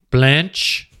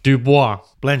Blanche Dubois.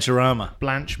 Blanchorama.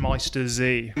 Blanchmeister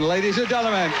Z. Ladies and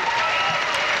gentlemen.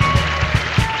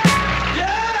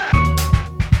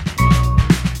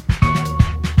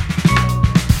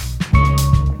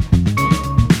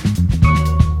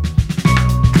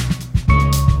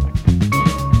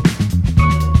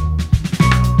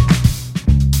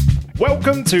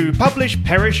 Welcome to Publish,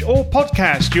 Perish or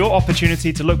Podcast, your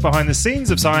opportunity to look behind the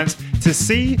scenes of science to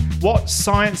see what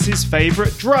science's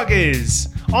favourite drug is.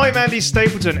 I'm Andy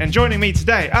Stapleton, and joining me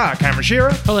today are Cameron Shearer.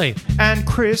 Hello. And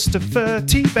Christopher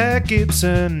T-Bear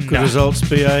Gibson. Good results,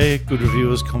 BA. Good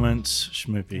reviewers, comments,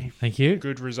 schmoopy. Thank you.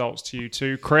 Good results to you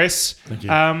too, Chris. Thank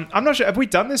you. I'm not sure. Have we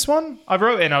done this one? I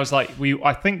wrote in. I was like,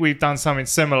 I think we've done something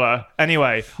similar.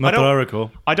 Anyway, Not that I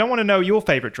recall. I don't want to know your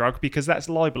favourite drug because that's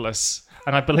libelous.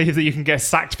 And I believe that you can get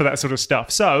sacked for that sort of stuff.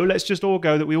 So let's just all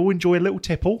go that we all enjoy a little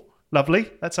tipple.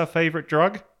 Lovely. That's our favourite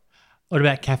drug. What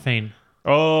about caffeine?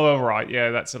 Oh, right.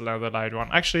 Yeah, that's another loud one.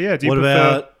 Actually, yeah. Do you What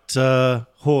prefer... about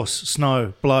horse,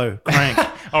 snow, blow, crank?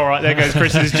 All right, there goes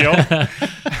Chris's job.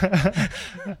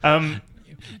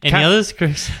 Any others,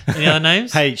 Chris? Any other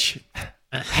names? H.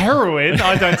 Heroin?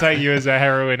 I don't take you as a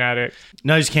heroin addict.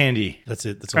 Nose candy. That's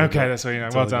it. That's all I Okay, got. that's all you know.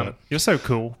 That's Well all I done. got. You're so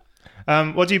cool.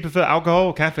 What do you prefer, alcohol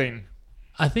or caffeine?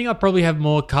 I think I probably have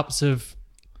more cups of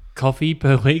coffee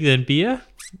per week than beer.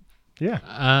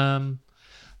 Yeah.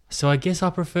 So I guess I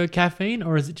prefer caffeine,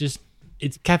 or is it just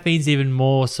caffeine's even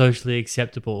more socially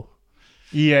acceptable?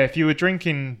 Yeah, if you were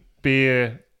drinking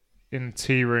beer in the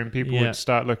tea room, people Yeah. would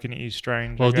start looking at you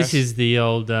strange. I Well, guess. this is the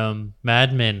old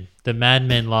Mad Men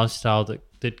lifestyle that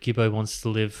Gibbo wants to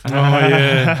live. Oh,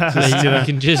 yeah. So you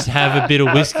can just have a bit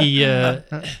of whiskey.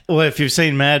 Well, if you've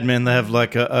seen Mad Men, they have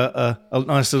like a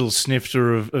nice little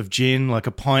snifter of gin, like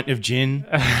a pint of gin,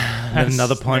 and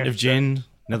another pint of gin,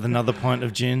 another pint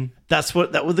of gin. That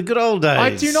were the good old days.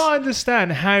 I do not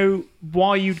understand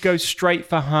why you'd go straight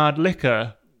for hard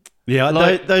liquor. Yeah,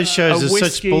 Like, those shows a are such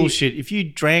whiskey- bullshit. If you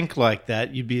drank like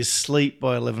that, you'd be asleep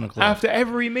by 11 o'clock. After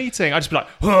every meeting, I'd just be like,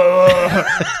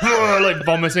 like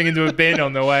vomiting into a bin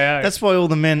on the way out. That's why all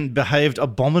the men behaved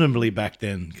abominably back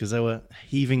then, because they were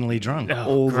heavingly drunk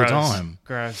all Gross. the time.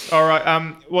 Gross. All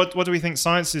right. What do we think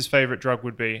science's favourite drug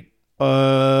would be?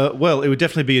 Well, it would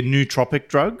definitely be a nootropic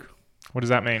drug. What does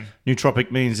that mean?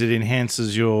 Nootropic means it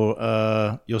enhances your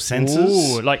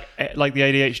senses. Ooh, like the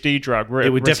ADHD drug. It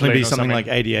would definitely be Ritalin or something like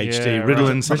ADHD, Yeah,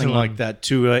 Ritalin, right. something Ritalin. like that,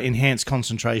 to enhance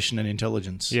concentration and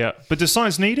intelligence. Yeah, but does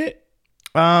science need it?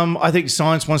 I think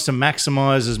science wants to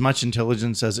maximize as much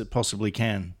intelligence as it possibly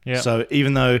can. Yeah. So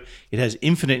even though it has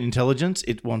infinite intelligence,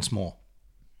 it wants more.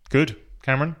 Good,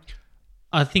 Cameron.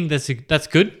 I think that's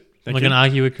good. I'm not you. going to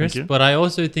argue with Chris, Thank you. but I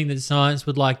also think that science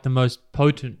would like the most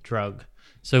potent drug.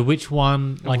 So which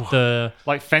one, like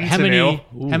Like fentanyl.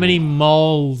 how many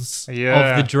moles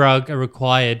Yeah. of the drug are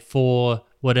required for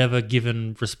whatever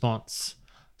given response?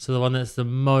 So the one that's the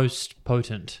most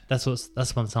potent. That's what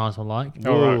science will like.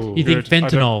 All right. Whoa. You think Good. I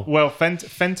don't- fentanyl? Well,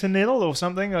 fentanyl or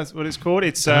something. That's what it's called.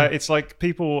 It's it's like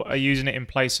people are using it in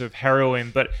place of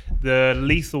heroin, but the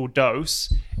lethal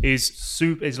dose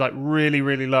is like really,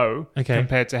 really low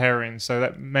compared to heroin. So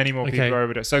that many more people Okay. are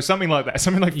overdose. So something like that.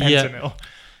 Something like Yeah. fentanyl.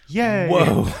 Yeah.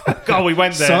 Whoa. God, we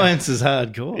went there. Science is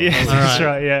hardcore. Yeah, that's right.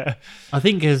 right. Yeah. I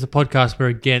think as a podcast we're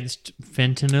against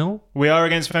fentanyl. We are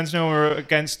against fentanyl. We're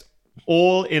against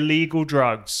all illegal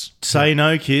drugs. Say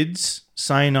no, kids.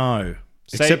 Say no.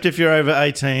 Except if you're over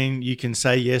 18, you can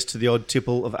say yes to the odd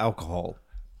tipple of alcohol.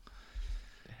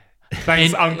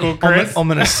 Thanks, And- Uncle Chris.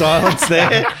 Ominous silence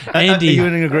there. Andy, Are you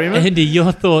in agreement? Andy,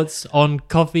 your thoughts on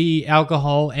coffee,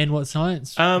 alcohol, and what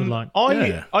science would like?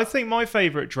 I think my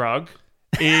favourite drug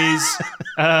is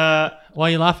Why are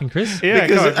you laughing, Chris? yeah.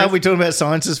 Because go on, Chris. are we talking about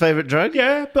science's favourite drug?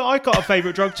 Yeah, but I got a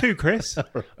favourite drug too, Chris.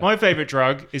 My favourite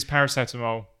drug is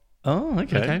paracetamol. Oh,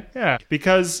 okay. Okay. Yeah,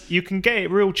 because you can get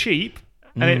it real cheap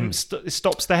and it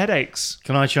stops the headaches.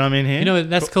 Can I chime in here? You know,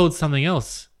 that's called something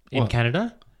else in What?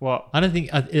 Canada. What? I don't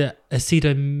think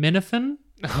acetaminophen.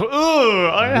 Ooh,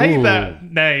 I hate that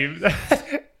name.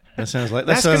 that sounds like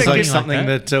That's gonna give- something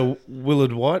like that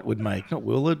Willard White would make. Not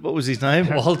Willard. What was his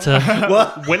name? Walter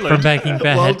What? Willard. from Breaking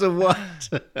Bad. Walter White.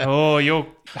 Oh, you're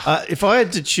If I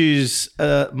had to choose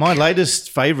my latest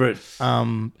favourite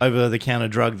over-the-counter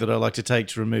drug that I like to take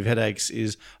to remove headaches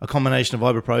is a combination of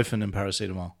ibuprofen and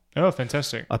paracetamol.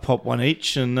 fantastic. I pop one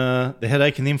each and the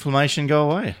headache and the inflammation go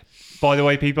away. By the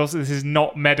way, people, this is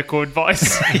not medical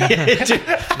advice.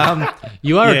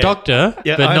 You are Yeah. a doctor,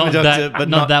 Yeah, but I'm not a doctor, that. but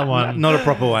not that one. Not a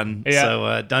proper one. Yeah.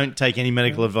 So don't take any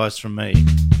medical advice from me.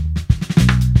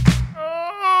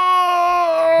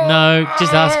 No,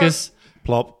 just ask us.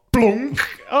 Plop. Blunk.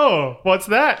 Oh, what's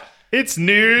that? It's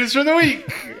news from the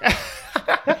week.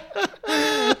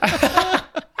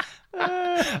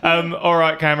 All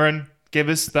right, Cameron, give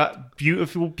us that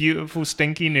beautiful, beautiful,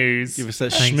 stinky news. Give us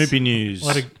that Thanks. schmoopy news.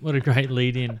 What a great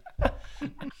lead in.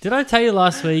 Did I tell you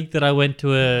last week that I went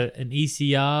to an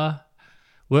ECR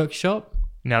workshop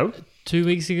No. 2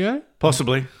 weeks ago?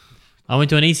 Possibly. I went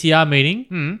to an ECR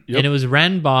meeting Yep. and it was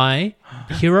ran by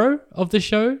hero of the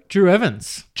show, Drew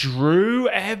Evans. Drew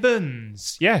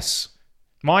Evans. Yes.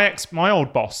 My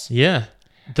old boss. Yeah.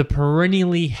 The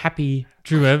perennially happy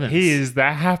Drew Evans. He is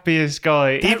the happiest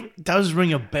guy. That does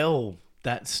ring a bell,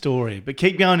 that story. But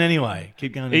keep going anyway.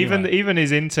 Keep going anyway. Even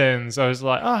his interns, I was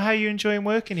like, "Oh, how are you enjoying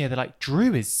working here?" They're like,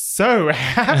 "Drew is so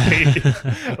happy."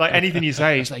 Like anything you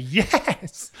say, he's like,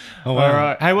 "Yes." Oh, wow. All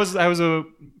right. How was a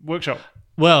workshop?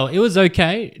 Well, it was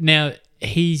okay. Now,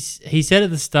 he said at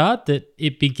the start that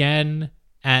it began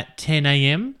at 10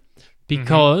 a.m.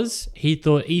 because he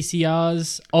thought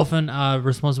ECRs often are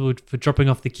responsible for dropping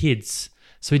off the kids.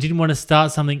 So he didn't want to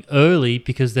start something early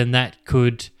because then that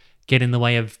could get in the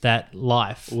way of that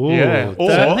life. Ooh, Yeah.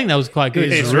 So I think that was quite good.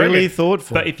 It's It's really really-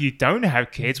 thoughtful. But if you don't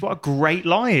have kids, what a great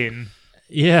line.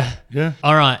 Yeah. Yeah.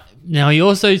 All right. Now, he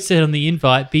also said on the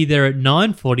invite, be there at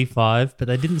 9:45, but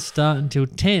they didn't start until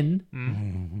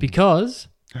 10 because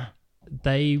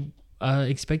they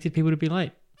expected people to be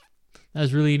late. That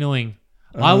was really annoying.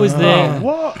 I was there.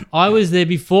 What? I was there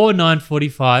before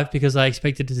 9:45 because I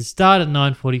expected it to start at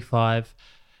 9:45.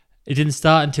 It didn't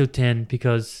start until 10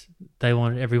 because they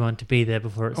wanted everyone to be there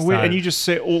before it started. And you just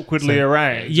sit awkwardly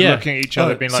around, yeah. looking at each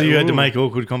other, being like, so you had to "Ooh." make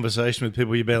awkward conversation with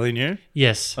people you barely knew?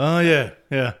 Yes. Oh, yeah.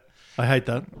 Yeah. I hate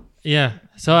that. Yeah.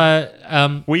 So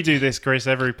I We do this, Chris,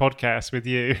 every podcast with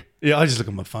you. Yeah, I just look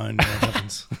at my phone and what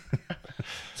happens.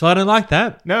 so I don't like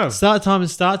that. No. Start time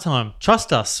is start time.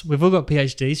 Trust us. We've all got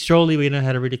PhDs. Surely we know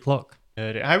how to read a clock.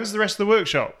 How was the rest of the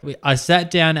workshop? I sat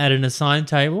down at an assigned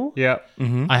table. Yeah.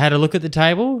 I had a look at the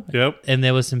table. Yep. And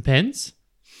there were some pens.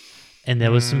 And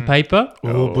there was some paper.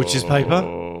 Oh, butcher's paper.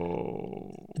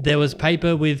 There was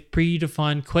paper with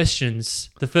predefined questions.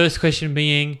 The first question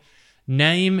being,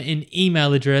 name and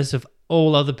email address of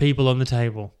all other people on the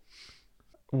table.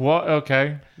 What?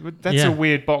 Okay. That's Yeah. a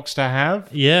weird box to have.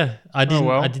 Yeah, I didn't.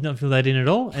 well. I did not fill that in at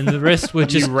all, and the rest were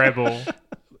just You rebel.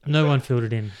 no one filled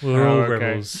it in. We were all okay.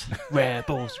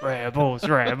 rebels.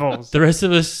 rebels. The rest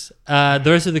of us, the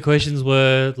rest of the questions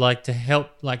were like to help,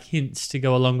 like hints to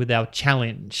go along with our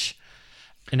challenge.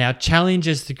 And our challenge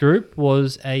as the group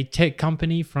was a tech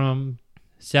company from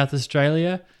South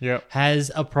Australia Yep. has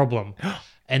a problem,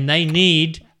 and they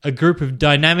need a group of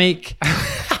dynamic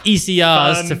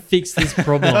ECRs Fun. to fix this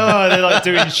problem. Oh, they're like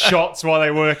doing shots while they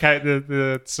work out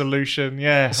the solution.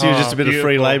 Yeah. So you're just a bit of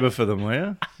free beautiful. labour for them, were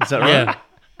you? Is that right? Yeah.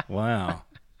 Wow.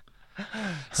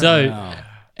 So, Wow.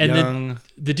 and Young.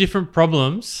 the different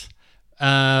problems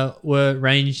were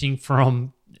ranging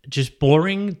from just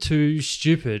boring to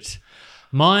stupid.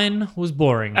 Mine was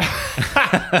boring.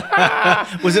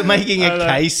 Was it making a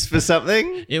case for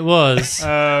something? It was.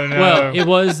 Oh no. Well, it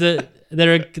was that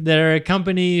they're a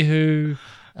company who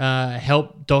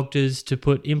help doctors to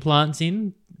put implants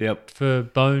in Yep. for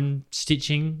bone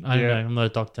stitching. I don't Yeah. know. I'm not a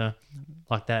doctor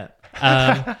like that.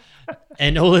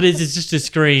 And all it is just a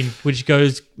screen which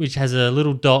has a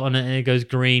little dot on it, and it goes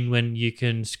green when you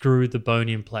can screw the bone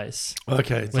in place.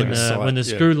 Okay. It's When like a site. the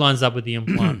Yeah. screw lines up with the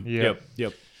implant. yeah. Yep.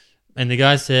 Yep. And the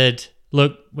guy said,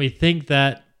 "Look, we think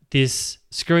that this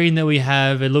screen that we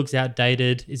have, it looks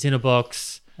outdated. It's in a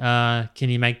box. Can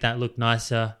you make that look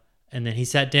nicer?" And then he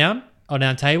sat down on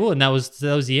our table, and that was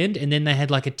the end. And then they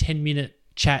had like a 10-minute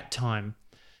chat time.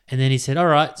 And then he said, "All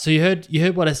right, so you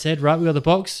heard what I said, right? We got the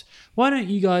box. Why don't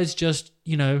you guys just,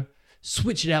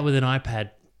 switch it out with an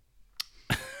iPad?"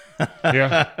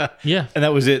 Yeah. Yeah. And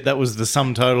that was it. That was the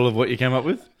sum total of what you came up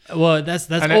with. Well, that's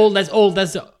And all. That's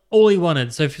all he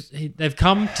wanted. So they've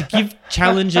come to give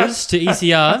challenges to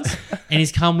ECRs, and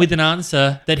he's come with an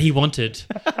answer that he wanted.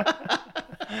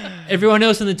 Everyone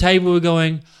else on the table were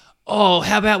going, "Oh,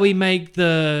 how about we make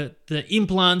the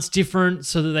implants different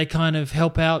so that they kind of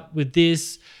help out with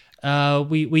this?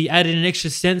 We added an extra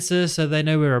sensor so they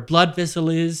know where a blood vessel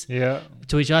is." Yeah.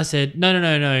 To which I said,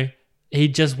 "No. He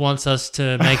just wants us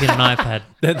to make it an iPad."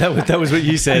 That was what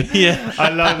you said. Yeah. I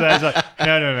love that. It's like,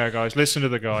 no, guys, listen to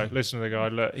the guy.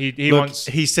 Look, he Look, wants.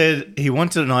 he said he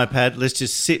wanted an iPad. Let's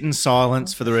just sit in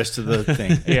silence for the rest of the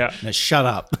thing. Yeah. Now shut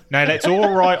up. Now let's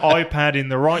all write iPad in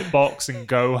the right box and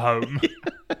go home.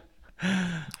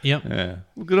 Yep. Yeah.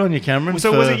 Well, good on you, Cameron.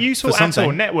 So for- was it useful for at all?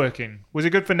 something. Networking? Was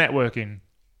it good for networking?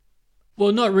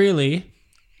 Well, not really.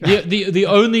 The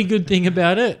only good thing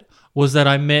about it was that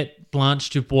I met Blanche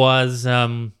Dubois'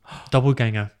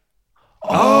 doppelganger.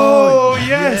 Oh,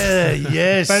 yes. Yeah,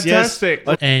 yes, Fantastic.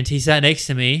 Yes. And he sat next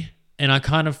to me, and I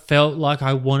kind of felt like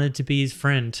I wanted to be his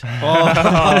friend.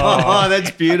 Oh,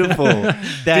 that's beautiful.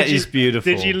 That is beautiful.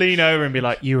 Did you lean over and be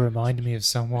like, "You remind me of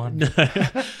someone"?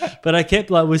 But I kept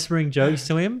like whispering jokes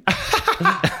to him.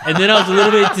 And then I was a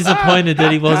little bit disappointed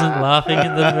that he wasn't laughing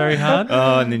at them very hard.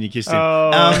 Oh, and then you kissed him.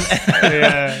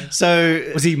 Yeah. So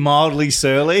was he mildly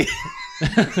surly?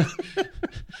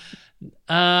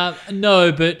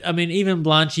 No, but I mean, even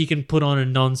Blanchy can put on a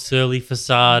non-surly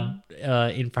facade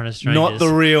in front of strangers. Not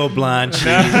the real Blanchy.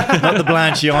 Not the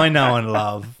Blanchy I know and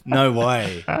love. No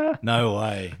way. No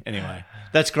way. Anyway,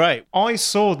 that's great. I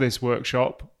saw this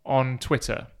workshop on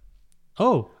Twitter.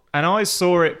 Oh. And I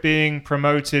saw it being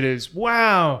promoted as,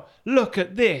 wow, look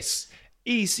at this.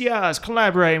 ECR's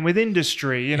collaborating with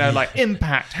industry, like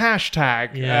impact,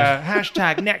 hashtag,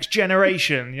 hashtag next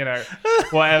generation,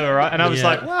 whatever, right? And I was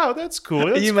like, wow, that's cool.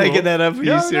 That's Are you cool. making that up? Are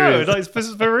you serious? No, this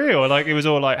is for real. Like, it was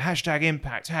all like hashtag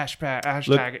impact,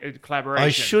 hashtag collaboration. I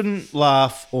shouldn't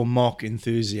laugh or mock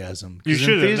enthusiasm. You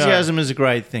shouldn't. Enthusiasm is a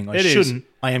great thing. I shouldn't. Is.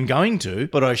 I am going to,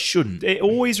 but I shouldn't. It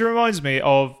always reminds me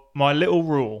of my little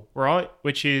rule, right?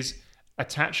 Which is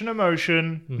attach an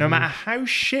emotion, no matter how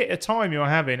shit a time you're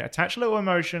having, attach a little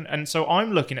emotion. And so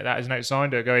I'm looking at that as an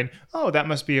outsider going, oh, that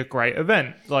must be a great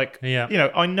event. Like,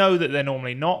 I know that they're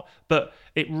normally not, but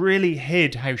it really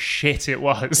hid how shit it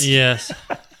was. Yes.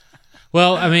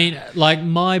 Well, I mean, like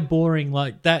my boring,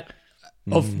 like that,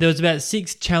 there was about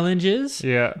 6 challenges.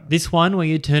 Yeah. This one where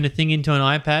you turn a thing into an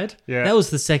iPad, that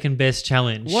was the second best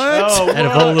challenge. What? Out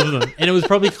of all of them. And it was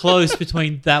probably close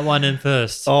between that one and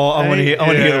first. Oh, I want to hear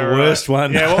the worst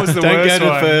one. Yeah, what was the Don't worst go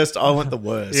to one? first. I want the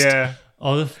worst. Yeah.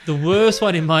 Oh, the worst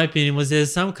one, in my opinion, was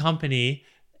there's some company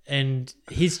and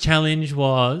his challenge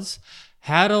was,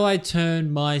 how do I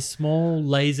turn my small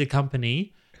laser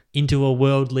company into a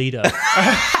world leader?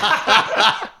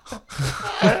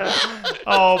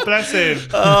 Oh, bless him.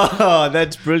 Oh,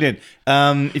 that's brilliant.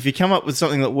 If you come up with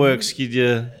something that works, could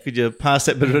you pass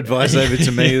that bit of advice over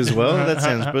to me as well? That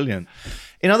sounds brilliant.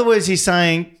 In other words, he's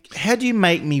saying, how do you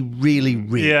make me really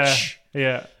rich?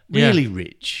 Yeah. Really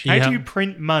rich. How do you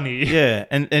print money? Yeah.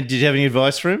 And did you have any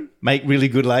advice for him? Make really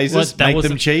good lasers, make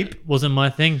them cheap. Wasn't my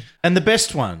thing. And the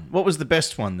best one. What was the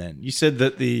best one then? You said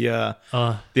that the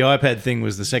iPad thing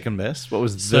was the second best. What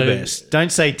was the best?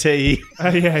 Don't say tea.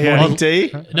 Morning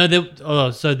tea.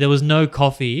 No, so there was no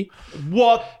coffee.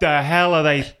 What the hell are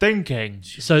they thinking?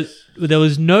 So there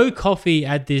was no coffee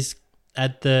at the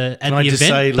event.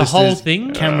 Say, the whole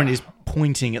thing. Cameron is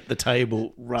pointing at the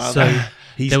table rather. So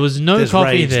there was no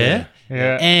coffee there.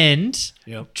 Yeah. And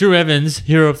Drew Evans,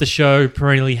 hero of the show,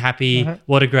 perennially happy,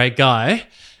 what a great guy,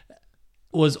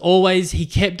 he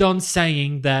kept on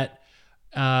saying that,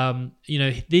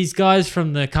 these guys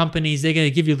from the companies, they're going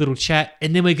to give you a little chat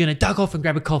and then we're going to duck off and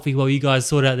grab a coffee while you guys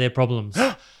sort out their problems.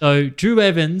 So Drew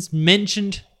Evans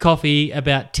mentioned coffee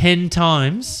about 10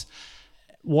 times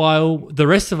while the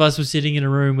rest of us were sitting in a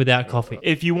room without coffee.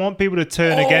 If you want people to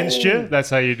turn against you, that's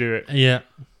how you do it. Yeah.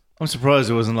 I'm surprised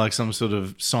it wasn't like some sort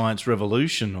of science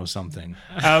revolution or something.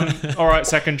 All right,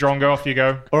 second Drongo, off you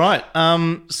go. All right.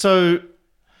 So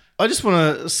I just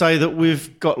want to say that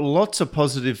we've got lots of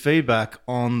positive feedback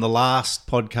on the last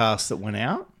podcast that went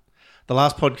out. The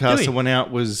last podcast that went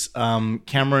out was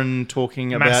Cameron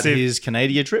talking about his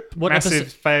Canada trip.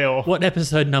 Massive fail. What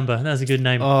episode number? That's a good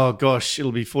name. Oh gosh,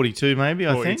 it'll be 42 maybe,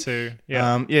 I think. 42,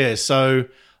 yeah. So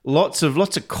lots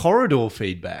of corridor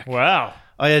feedback. Wow.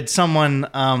 I had someone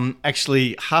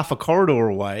actually half a corridor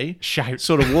away, Shout.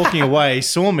 sort of walking away,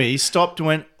 saw me, stopped and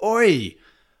went, "Oi,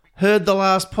 heard the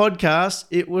last podcast,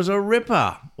 it was a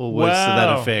ripper," or words to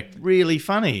that effect. Really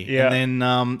funny. Yeah. And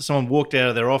then someone walked out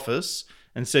of their office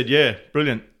and said, "Yeah,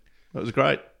 brilliant. That was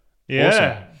great." Yeah.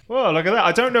 Awesome. Well, look at that.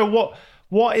 I don't know what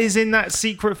is in that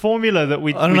secret formula that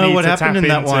we I don't know need what to happened tap in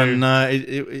that into.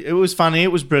 one. It was funny. It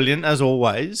was brilliant, as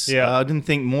always. Yeah. I didn't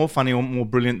think more funny or more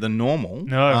brilliant than normal.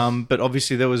 No. But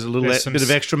obviously there was a little There's bit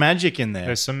of extra magic in there.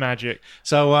 There's some magic.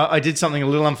 So I did something a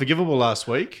little unforgivable last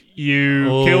week.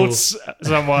 You killed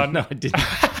someone. No, I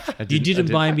didn't. You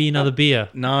didn't buy me another beer.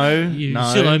 No. You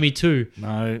still owe me 2.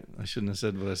 No, I shouldn't have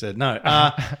said what I said. No.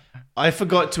 I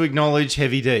forgot to acknowledge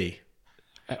Heavy D.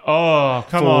 Oh,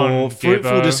 come on, for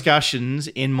fruitful Gibbo. discussions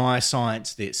in my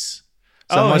science this.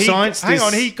 Hang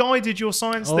on, he guided your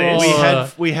science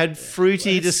this. We had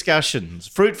fruity discussions,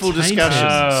 fruitful Tainted.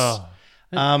 discussions. Oh.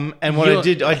 And what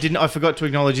I forgot to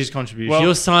acknowledge his contribution.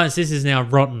 Your science, this is now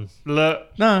rotten.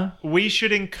 Look, no. we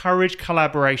should encourage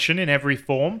collaboration in every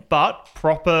form, but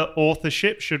proper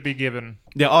authorship should be given.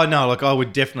 Yeah, I know. Like, I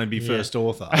would definitely be first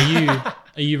author.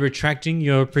 Are you retracting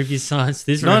your previous science?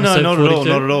 This No, episode not 42? at all,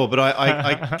 not at all. But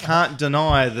I can't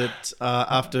deny that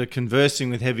after conversing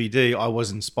with Heavy D, I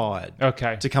was inspired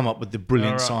to come up with the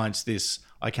brilliant science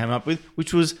I came up with,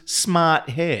 which was smart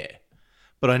hair.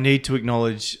 But I need to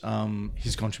acknowledge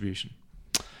his contribution.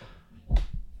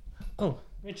 Oh,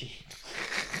 Reggie.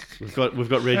 We've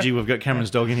got Reggie, we've got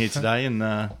Cameron's dog in here today,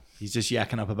 and he's just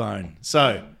yakking up a bone.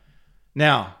 So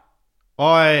now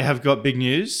I have got big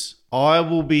news. I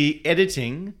will be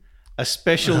editing a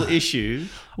special issue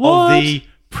of the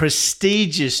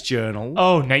prestigious journal.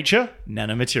 Oh, Nature?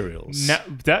 Nanomaterials.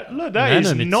 That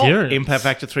is not... Impact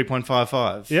Factor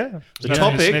 3.55. Yeah. The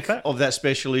topic of that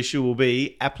special issue will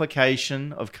be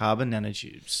application of carbon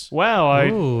nanotubes.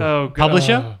 Wow. God.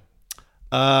 Publisher?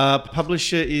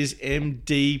 Publisher is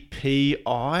MDPI.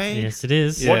 Yes, it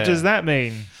is. Yeah. What does that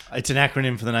mean? It's an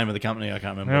acronym for the name of the company. I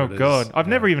can't remember what it is. God. I've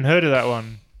never even heard of that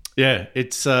one. Yeah.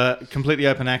 It's completely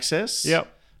open access.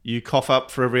 Yep. You cough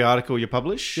up for every article you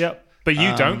publish. Yep. But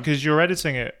you don't because you're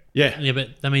editing it. Yeah. Yeah,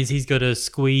 but that means he's got to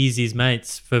squeeze his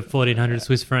mates for 1,400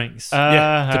 Swiss francs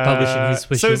To publish in his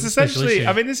special. So it's essentially, special issue.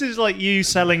 I mean, this is like you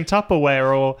selling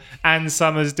Tupperware or Ann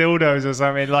Summers dildos or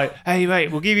something. Like, hey,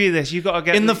 mate, we'll give you this. You got to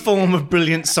get in the form of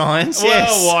brilliant science. Well,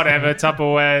 yes. whatever,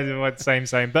 Tupperware,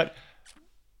 same. But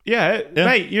yeah,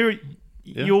 mate,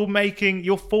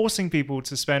 you're forcing people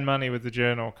to spend money with the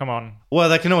journal. Come on. Well,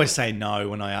 they can always say no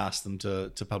when I ask them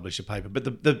to publish a paper, but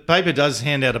the paper does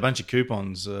hand out a bunch of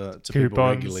coupons to people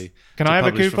regularly. Can I have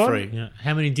a coupon? For free. Yeah.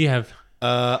 How many do you have?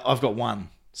 I've got one,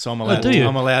 so I'm allowed.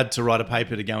 I'm allowed to write a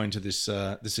paper to go into this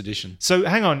edition. So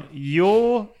hang on,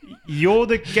 you're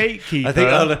the gatekeeper.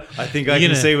 I think I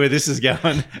can see where this is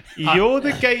going. You're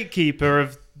the gatekeeper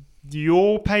of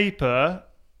your paper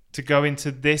to go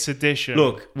into this edition.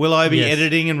 Look, will I be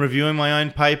editing and reviewing my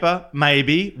own paper?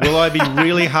 Maybe. Will I be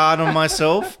really hard on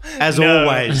myself? As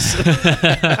always.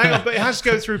 Hang on, but it has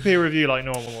to go through peer review like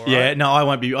normal, right? Yeah, no, I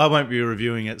won't be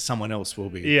reviewing it. Someone else will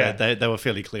be. Yeah. They were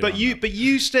fairly clear. But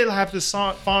you still have the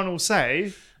final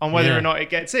say on whether or not it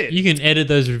gets in. You can edit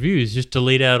those reviews, just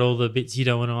delete out all the bits you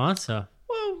don't want to answer.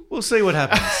 Well, we'll see what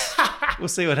happens. We'll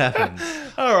see what happens.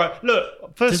 All right.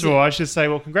 Look, first of all, I should say,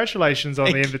 well, congratulations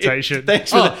on the invitation.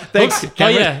 Thanks for thanks,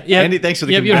 Cameron. Yeah. Andy, thanks for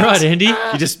the you're right, Andy.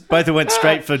 You just both went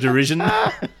straight for derision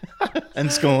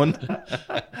and scorn.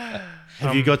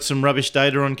 Have you got some rubbish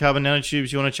data on carbon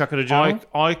nanotubes you want to chuck at a journal?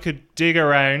 I could dig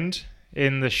around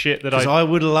in the shit that Because I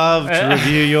would love to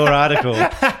review your article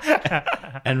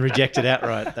and reject it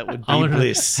outright. That would be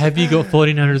bliss. Have you got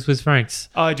 1,400 Swiss francs?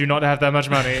 I do not have that much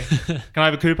money. Can I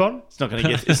have a coupon? It's not going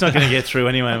to get through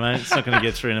anyway, mate. It's not going to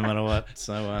get through no matter what.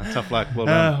 So tough luck. Well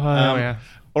done.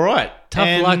 All right.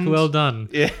 Tough luck. Well done.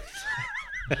 Yeah.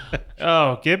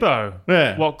 Oh, Gibbo.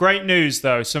 Yeah. What great news,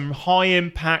 though. Some high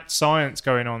impact science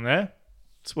going on there.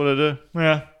 That's what I do.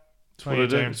 Yeah. That's what I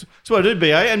do. That's what I do,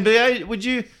 BA. And BA, would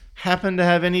you happen to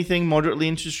have anything moderately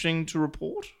interesting to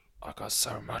report? I got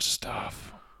so much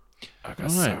stuff.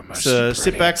 So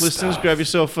sit back, listeners. Grab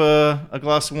yourself a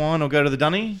glass of wine or go to the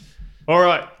Dunny. All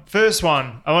right. First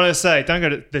one. I want to say, don't go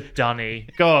to the Dunny.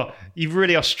 God, you've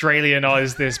really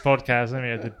Australianized this podcast. Let me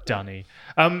have the Dunny.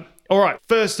 All right.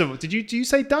 First of all, do you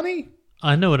say Dunny?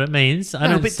 I know what it means. I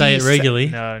don't say it regularly.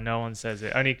 No one says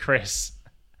it. Only Chris.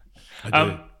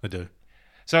 I do.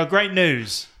 So great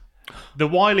news. The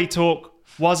Wiley talk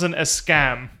wasn't a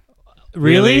scam.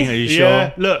 Really? Are you sure?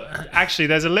 Yeah. Look, actually,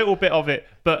 there's a little bit of it.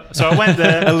 But so I went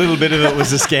there. A little bit of it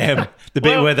was a scam. The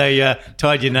bit where they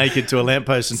tied you naked to a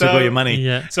lamppost and took all your money.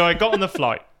 Yeah. So I got on the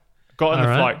flight.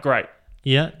 Flight. Great.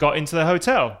 Yeah. Got into the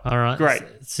hotel. All right. Great.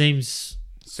 Seems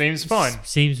fine.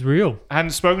 Seems real. I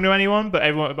hadn't spoken to anyone, but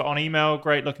everyone on email.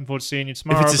 Great. Looking forward to seeing you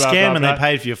tomorrow. If it's a scam and they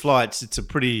paid for your flights, it's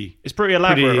pretty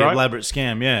elaborate, right? Elaborate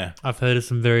scam. Yeah. I've heard of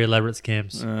some very elaborate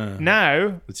scams.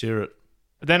 Now, let's hear it.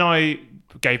 Then I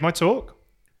gave my talk.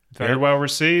 Very well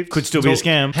received. Could still be a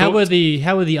scam. How were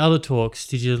the other talks?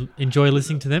 Did you enjoy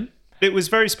listening to them? It was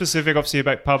very specific, obviously,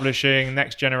 about publishing,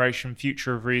 next generation,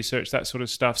 future of research, that sort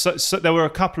of stuff. So there were a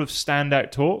couple of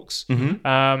standout talks,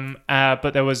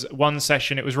 but there was one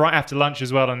session, it was right after lunch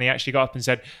as well, and they actually got up and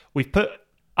said, we've put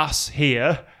us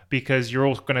here because you're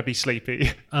all going to be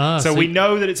sleepy. So we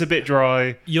know that it's a bit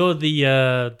dry. You're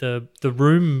the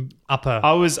room upper.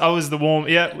 I was the warm.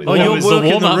 Yeah. Oh, you were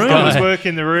working in the room. I was working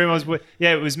in the room.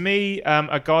 It was me,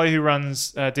 a guy who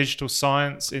runs digital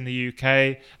science in the UK,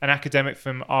 an academic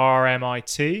from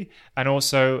RMIT, and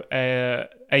also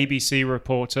ABC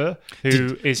reporter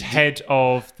who is head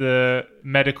of the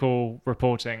medical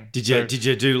reporting. Did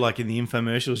you do like in the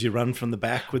infomercials? You run from the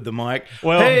back with the mic.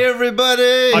 Well, hey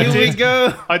everybody, here we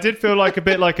go. I did feel like a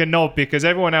bit like a knob because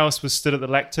everyone else was stood at the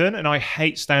lectern, and I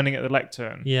hate standing at the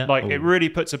lectern. Yeah, it really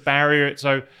puts a barrier.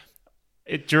 So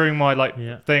during my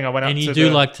thing, I went up. And you to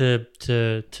like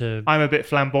to. I'm a bit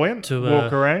flamboyant. To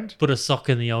walk around, put a sock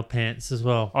in the old pants as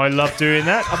well. I love doing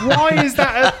that. Why is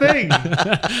that a thing,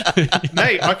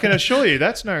 mate? I can assure you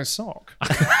that's no sock.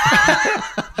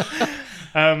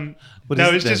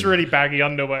 It's just really baggy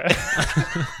underwear.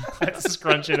 Let's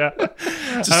scrunch it up.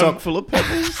 It's a sock full of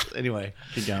pebbles. Anyway,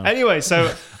 keep going. Anyway,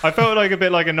 so I felt like a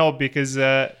bit like a knob because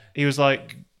he was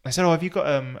like, I said, "Oh, have you got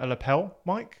a lapel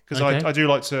mic? Because I do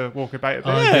like to walk about a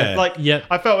bit.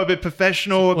 I felt a bit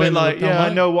professional, a bit like,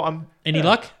 I know what I'm." Any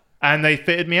luck? And they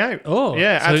fitted me out. Oh,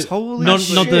 yeah, so absolutely.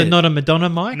 Not a Madonna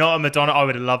mic. Not a Madonna. I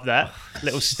would have loved that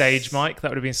little stage mic. That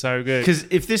would have been so good. Because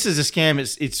if this is a scam,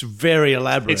 it's very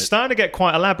elaborate. It's starting to get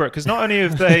quite elaborate because not only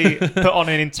have they put on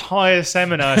an entire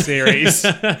seminar series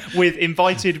with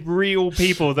invited real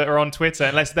people that are on Twitter,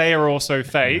 unless they are also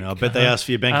fake. I bet they asked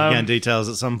for your bank account details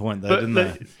at some point, though, didn't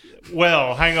they?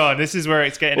 Well, hang on. This is where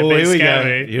it's getting a bit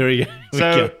scary. Here we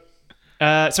go.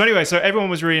 So anyway, so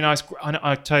everyone was really nice.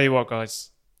 I tell you what, guys.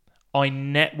 I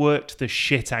networked the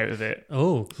shit out of it.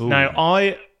 Oh, cool. Now,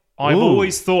 I've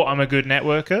always thought I'm a good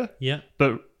networker. Yeah.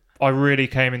 But I really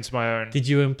came into my own. Did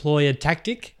you employ a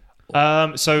tactic?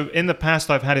 So in the past,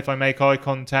 I've had if I make eye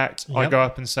contact, I go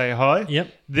up and say hi.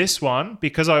 Yep. This one,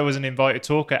 because I was an invited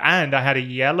talker and I had a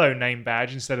yellow name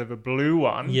badge instead of a blue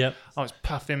one. Yep. I was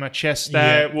puffing my chest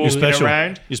out, walking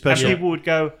around. You're special. And people would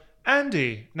go,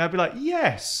 Andy. And I'd be like,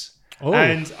 yes. Oh.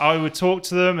 And I would talk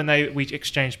to them and we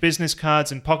exchanged business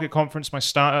cards. And Pocket Conference, my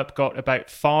startup, got about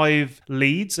 5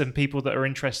 leads and people that are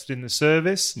interested in the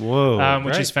service. Whoa.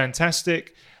 Which is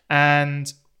fantastic.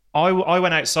 And I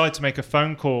went outside to make a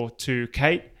phone call to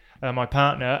Kate, my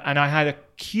partner, and I had a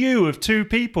queue of 2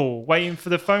 people waiting for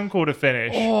the phone call to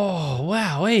finish. Oh,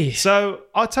 wow. So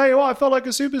I'll tell you what, I felt like a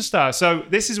superstar. So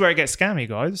this is where it gets scammy,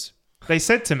 guys. They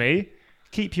said to me,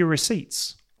 keep your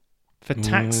receipts for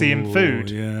taxi and food.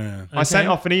 Yeah. I sent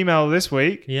off an email this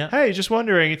week. Yeah. Hey, just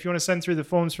wondering if you want to send through the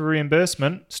forms for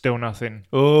reimbursement. Still nothing.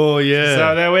 Oh, yeah.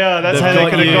 So there we are. That's how they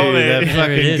could have got me. They've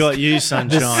fucking got you,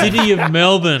 sunshine. The city of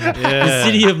Melbourne. The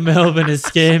city of Melbourne has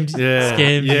scammed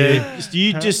you.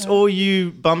 You just, all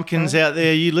you bumpkins out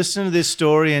there, you listen to this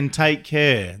story and take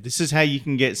care. This is how you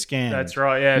can get scammed. That's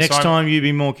right, yeah. Next time you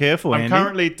be more careful, I'm Andy.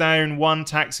 currently down 1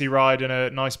 taxi ride and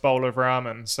a nice bowl of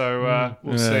ramen. So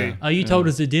we'll see. Oh, you told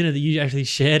us at dinner that you actually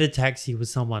shared a taxi with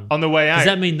someone. On the way out. Does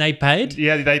that mean they paid?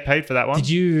 Yeah, they paid for that one. Did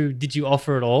you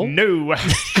offer it all? No.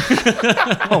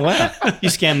 Oh, wow. You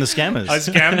scammed the scammers. I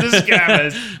scammed the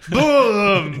scammers.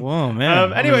 Boom. Whoa,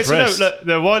 man. Anyway, so look,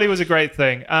 the Wiley was a great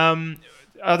thing.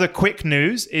 Other quick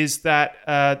news is that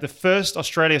the first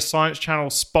Australia Science Channel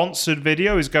sponsored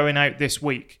video is going out this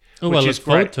week. Which is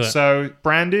great. So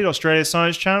branded Australia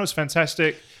Science Channel is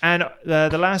fantastic. And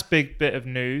the last big bit of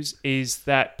news is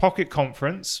that Pocket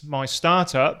Conference, my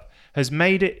startup, has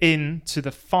made it into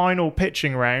the final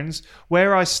pitching rounds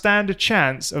where I stand a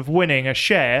chance of winning a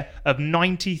share of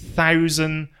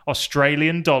 90,000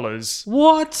 Australian dollars.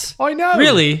 What? I know.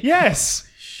 Really? Yes.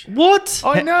 What?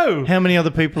 I know. How many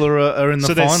other people are in the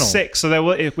final? So there's 6.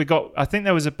 So I think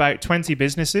there was about 20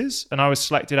 businesses, and I was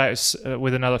selected out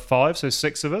with another 5. So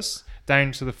 6 of us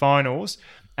down to the finals.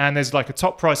 And there's like a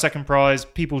top prize, second prize,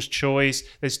 people's choice.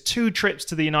 There's 2 trips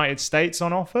to the United States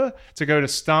on offer to go to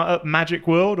Startup Magic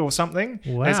World or something.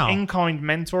 Wow. There's in-kind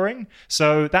mentoring.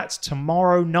 So that's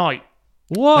tomorrow night.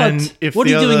 What? What are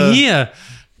you doing here?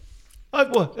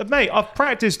 Mate, I've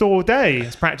practiced all day.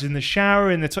 I've practiced in the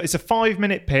shower. It's a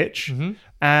 5-minute pitch,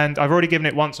 and I've already given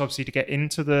it once, obviously, to get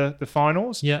into the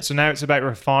finals. Yeah. So now it's about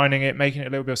refining it, making it a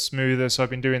little bit smoother. So I've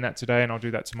been doing that today, and I'll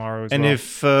do that tomorrow as well. And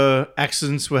if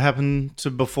accidents were happen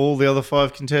to befall the other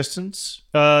 5 contestants?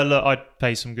 Look, I'd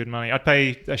pay some good money. I'd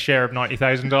pay a share of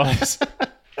 $90,000.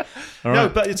 All no,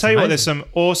 right. but to tell you what, there's some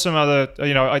awesome other,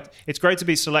 it's great to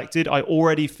be selected. I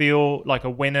already feel like a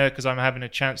winner because I'm having a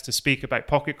chance to speak about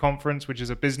Pocket Conference, which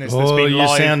is a business that's been you're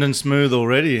live. sounding smooth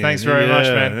already. Thanks very much,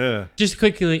 man. Yeah. Just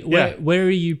quickly, where are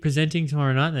you presenting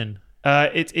tomorrow night then?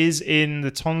 It is in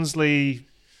the Tonsley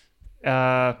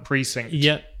precinct.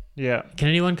 Yeah. Yeah. Can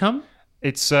anyone come?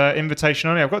 It's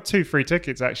invitation only. I've got 2 free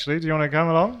tickets, actually. Do you want to come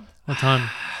along? What time?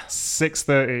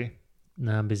 6:30.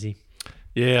 No, I'm busy.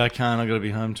 Yeah, I can't. I've got to be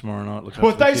home tomorrow night.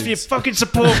 Well, thanks for your fucking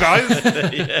support, guys.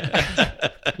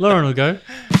 Lauren will go.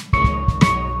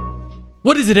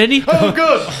 What is it, Eddie? Oh,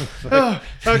 good. Oh,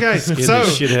 okay, Get the so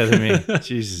shit out of me.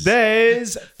 Jesus.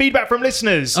 there's feedback from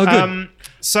listeners. Oh, good.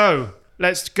 So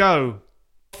let's go.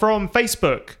 From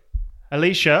Facebook,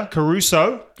 Alicia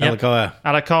Caruso. Yep.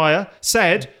 Alakaya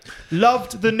said,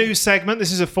 loved the new segment.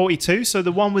 This is a 42, so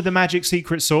the one with the magic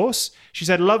secret sauce. She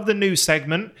said, love the new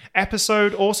segment.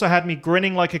 Episode also had me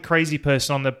grinning like a crazy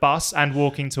person on the bus and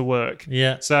walking to work.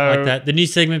 Yeah, So- like that. The new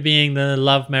segment being the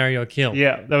love, marry, or kill.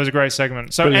 Yeah, that was a great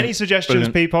segment. So Brilliant. any suggestions,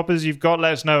 Brilliant. P-Poppers, you've got,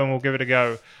 let us know and we'll give it a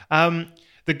go.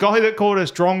 The guy that called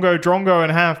us Drongo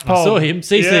and half Pom. saw him,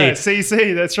 CC. Yeah,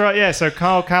 CC, that's right. Yeah, so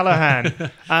Carl Callahan.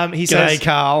 He says, G'day,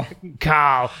 Carl.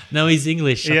 Carl. No, he's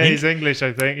English. I Yeah, think. he's English,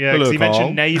 I think. Yeah, Hello, because he Carl.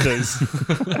 mentioned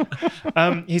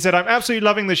neighbours. He said, I'm absolutely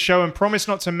loving the show and promise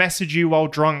not to message you while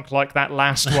drunk like that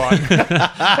last one.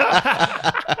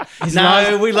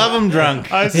 No, we love him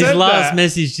drunk. I His said last that.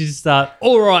 message did start,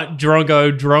 all right,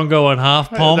 Drongo and half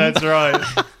Pom. That's right.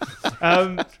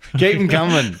 Keep him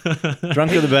coming.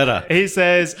 Drunker the better. He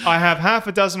says, I have half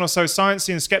a dozen or so sciencey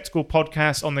and skeptical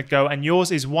podcasts on the go, and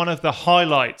yours is one of the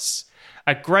highlights.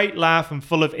 A great laugh and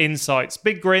full of insights.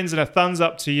 Big grins and a thumbs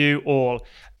up to you all.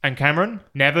 And Cameron,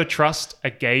 never trust a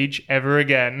gauge ever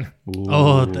again.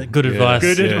 Good advice.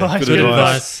 Good advice. Good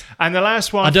advice. And the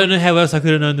last one, I don't know how else I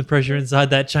could have known the pressure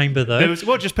inside that chamber, though. it was,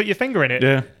 well, just put your finger in it.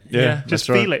 Yeah. Yeah. Just that's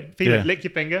right. feel it. Feel it. Lick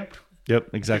your finger. Yep,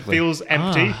 exactly. Feels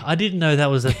empty. I didn't know that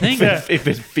was a thing. Yeah. If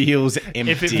it feels empty.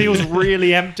 If it feels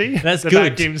really empty, That's the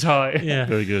good. vacuum's high. Yeah.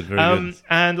 Very good, very good.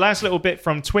 And last little bit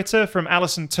from Twitter from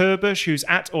Alison Turbush, who's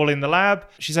at All in the Lab.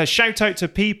 She says, shout out to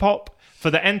P-Pop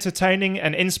for the entertaining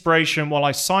and inspiration while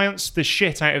I scienced the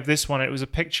shit out of this one. It was a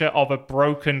picture of a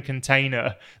broken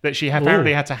container that she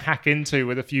apparently had to hack into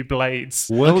with a few blades.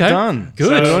 Well Okay. done.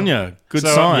 Good. Good on you. Good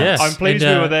So, science. Yes. I'm pleased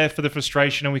And, we were there for the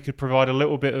frustration and we could provide a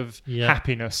little bit of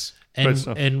happiness. And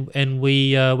stuff. and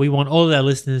we want all of our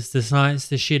listeners to science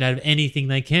the shit out of anything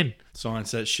they can.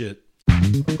 Science that shit.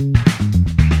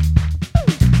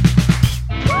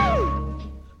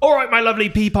 All right, my lovely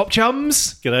P-Pop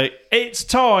chums. G'day. It's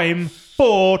time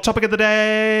for Topic of the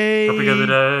Day.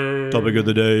 Topic of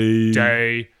the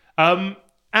day.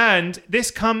 And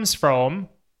this comes from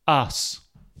us.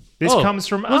 This Oh, comes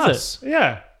from was us.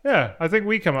 Yeah. I think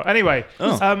we come up. Anyway,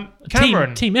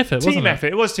 Cameron. Team effort, wasn't Team it? effort.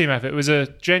 It was team effort. It was a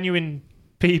genuine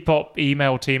P-Pop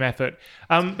email team effort.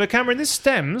 But Cameron, this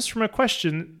stems from a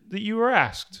question that you were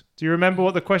asked. Do you remember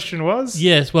what the question was?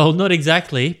 Yes, well, not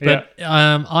exactly, but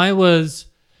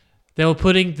they were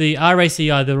putting the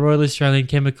RACI, the Royal Australian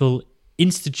Chemical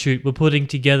Institute, were putting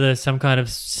together some kind of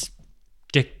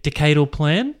decadal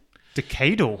plan.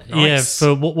 Decadal. Yeah, Nice.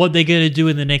 for what they're going to do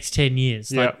in the next 10 years,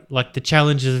 Yeah. like the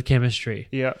challenges of chemistry.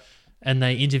 Yeah. And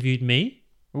they interviewed me,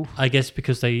 I guess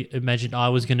because they imagined I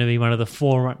was going to be one of the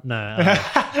forefront. No,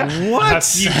 A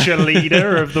future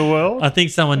leader of the world. I think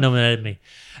someone nominated me.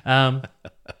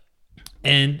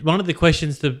 And one of the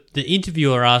questions the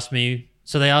interviewer asked me,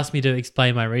 so they asked me to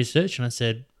explain my research, and I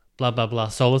said, blah, blah, blah,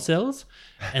 solar cells.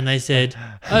 And they said,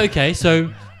 okay,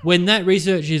 so when that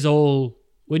research is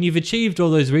when you've achieved all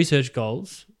those research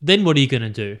goals, then what are you going to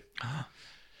do?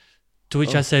 To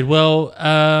which I said, well,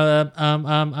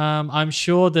 I'm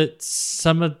sure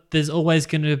that there's always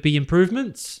going to be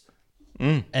improvements.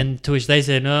 And to which they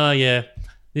said, oh, yeah,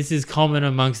 this is common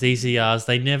amongst ECRs.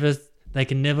 They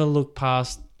can never look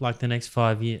past like the next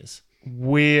 5 years.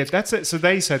 Weird. That's it. So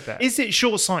they said that. Is it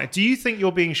short-sighted? Do you think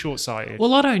you're being short-sighted?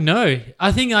 Well, I don't know.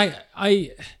 I think I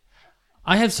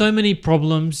have so many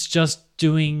problems just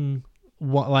doing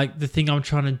the thing I'm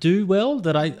trying to do well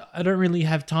that I don't really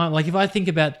have time. Like if I think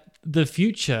about the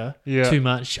future too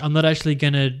much, I'm not actually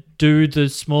going to do the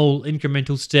small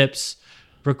incremental steps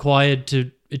required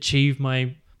to achieve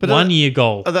my 1 year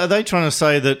goal. Are they trying to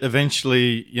say that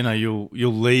eventually, you'll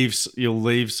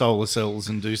leave solar cells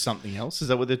and do something else? Is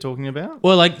that what they're talking about?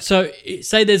 Well,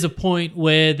 say there's a point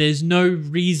where there's no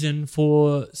reason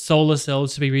for solar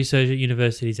cells to be researched at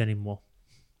universities anymore.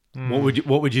 What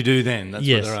would you do then? That's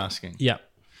Yes. what they're asking. Yeah.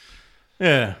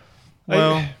 Yeah.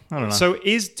 Well, I don't know. So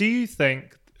do you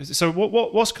think? So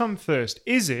what's come first?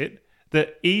 Is it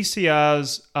that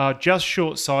ECRs are just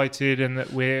short-sighted and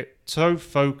that we're so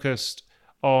focused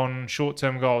on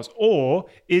short-term goals, or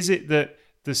is it that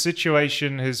the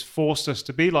situation has forced us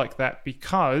to be like that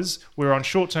because we're on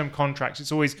short-term contracts?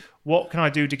 It's always, what can I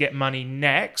do to get money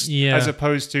next, as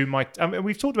opposed to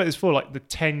we've talked about this before, like the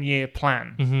 10-year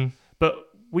plan, but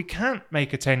we can't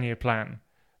make a 10-year plan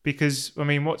because,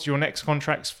 what's your next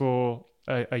contracts for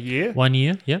a year? 1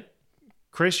 year, yeah.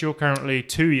 Chris, you're currently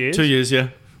 2 years. 2 years, yeah.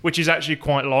 which is actually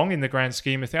quite long in the grand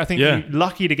scheme of things. I think Yeah. you're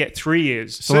lucky to get 3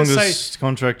 years. So let's longest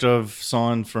contract I've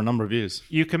signed for a number of years.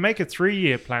 you can make a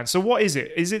 3-year plan. So what is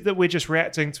it? Is it that we're just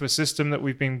reacting to a system that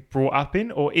we've been brought up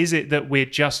in, or is it that we're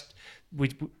just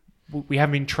we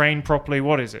haven't been trained properly?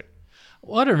 What is it?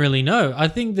 Well, I don't really know. I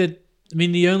think that, I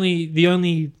mean, the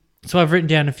only so I've written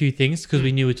down a few things because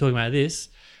we knew we were talking about this.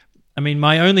 I mean,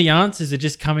 my only answers are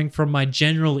just coming from my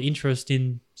general interest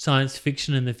in science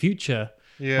fiction and the future.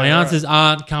 Yeah, my answers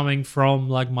aren't coming from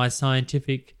like my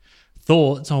scientific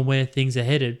thoughts on where things are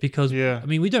headed because, I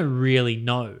mean, we don't really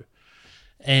know.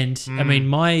 And I mean,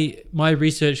 my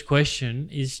research question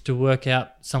is to work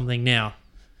out something now.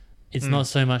 It's not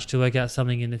so much to work out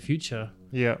something in the future.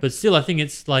 Yeah. But still, I think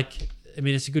it's like, I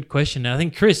mean, it's a good question. Now, I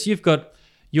think, Chris, you've got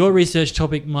your research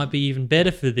topic might be even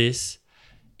better for this.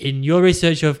 In your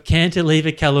research of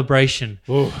cantilever calibration,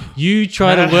 you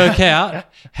try to work out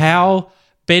how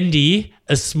bendy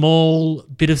a small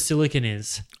bit of silicon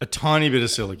is. A tiny bit of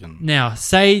silicon. Now,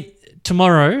 say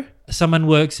tomorrow someone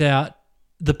works out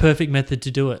the perfect method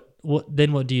to do it. What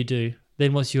do you do?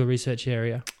 Then what's your research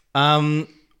area?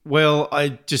 Well,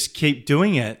 I just keep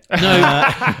doing it. No.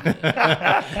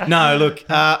 No, look,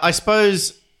 I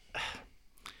suppose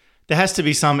there has to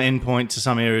be some endpoint to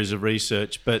some areas of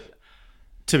research, but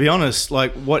to be honest,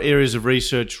 like what areas of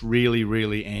research really,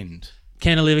 really end?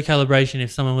 Cantilever calibration,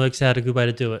 if someone works out a good way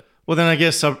to do it. Well, then I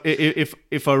guess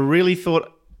if I really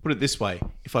thought, put it this way,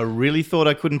 if I really thought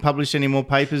I couldn't publish any more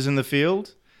papers in the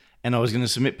field and I was going to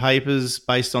submit papers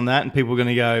based on that and people were going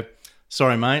to go,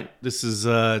 sorry, mate, this is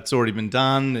it's already been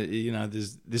done. You know,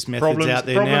 there's this method's out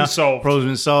there now. Solved. Problem's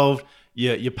been solved.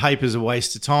 Your paper's a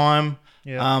waste of time.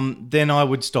 Yeah. Then I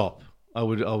would stop. I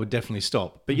would definitely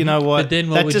stop. But you know what? But then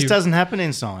that just doesn't happen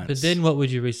in science. But then what would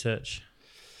you research?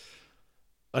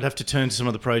 I'd have to turn to some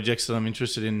of the projects that I'm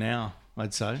interested in now,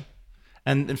 I'd say.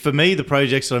 And for me, the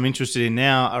projects that I'm interested in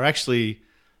now are actually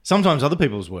sometimes other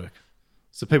people's work.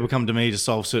 So people come to me to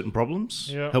solve certain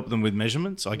problems, help them with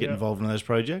measurements. I get involved in those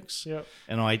projects.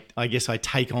 And I guess I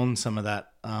take on some of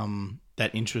that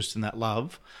that interest and that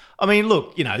love. I mean,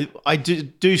 look, you know, I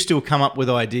do still come up with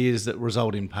ideas that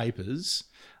result in papers.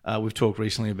 We've talked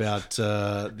recently about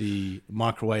the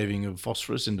microwaving of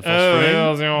phosphorus into phosphorine.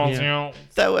 I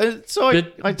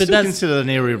still consider that an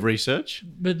area of research.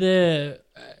 But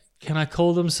can I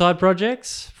call them side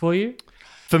projects for you?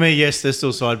 For me, yes, they're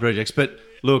still side projects. But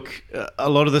look, a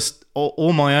lot of this,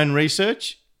 all my own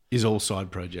research is all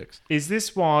side projects. Is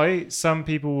this why some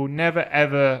people will never,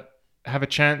 ever have a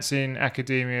chance in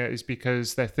academia is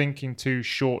because they're thinking too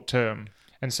short term?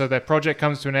 And so their project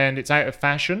comes to an end. It's out of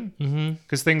fashion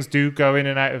because things do go in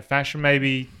and out of fashion,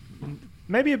 maybe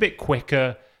a bit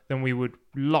quicker than we would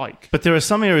like. But there are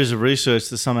some areas of research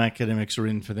that some academics are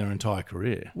in for their entire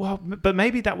career. Well, but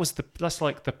maybe that's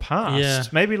like the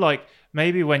past. Yeah.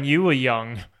 Maybe when you were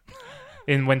young,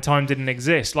 when time didn't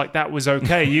exist, like that was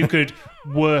okay. You could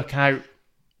work out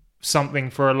something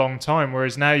for a long time,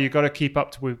 whereas now you've got to keep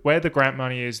up with where the grant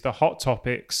money is, the hot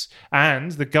topics,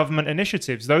 and the government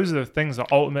initiatives. Those are the things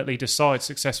that ultimately decide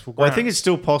successful grants. Well, I think it's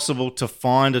still possible to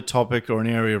find a topic or an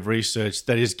area of research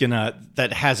that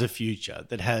has a future,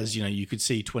 that has, you know, you could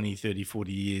see 20, 30,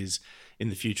 40 years in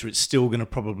the future. It's still going to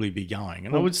probably be going.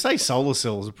 And I would say solar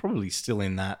cells are probably still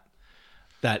in that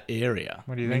area.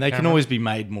 What do you think, they Cameron? can always be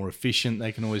made more efficient.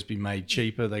 They can always be made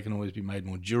cheaper. They can always be made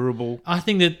more durable. I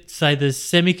think that, say, the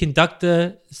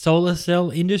semiconductor solar cell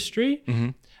industry,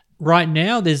 right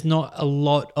now there's not a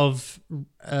lot of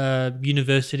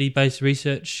university-based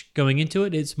research going into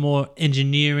it. It's more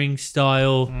engineering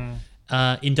style,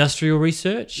 industrial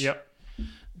research. Yep.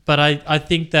 But I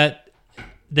think that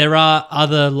there are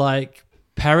other like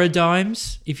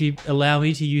paradigms, if you allow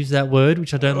me to use that word,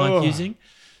 which I don't like using.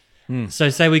 So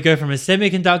say we go from a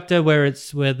semiconductor where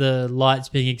the light's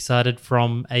being excited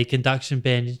from a conduction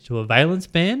band into a valence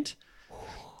band.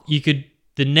 The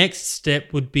next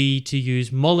step would be to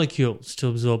use molecules to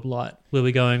absorb light, where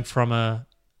we're going from a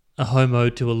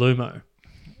HOMO to a LUMO.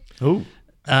 Oh.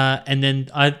 And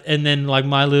then like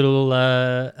my little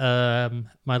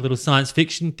science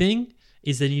fiction thing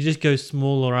is that you just go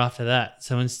smaller after that.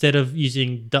 So instead of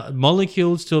using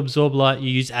molecules to absorb light, you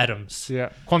use atoms. Yeah.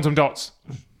 Quantum dots.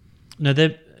 No,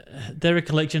 they're a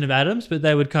collection of atoms, but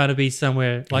they would kind of be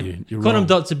somewhere like you're quantum wrong.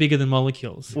 dots are bigger than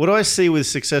molecules. What I see with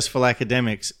successful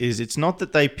academics is it's not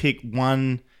that they pick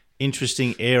one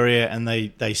interesting area and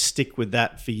they stick with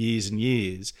that for years and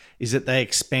years, is that they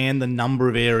expand the number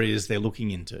of areas they're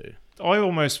looking into. I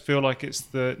almost feel like it's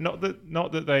not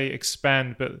that they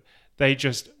expand, but they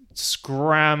just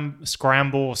scramble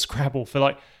for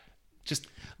like just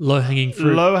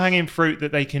low-hanging fruit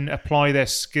that they can apply their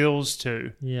skills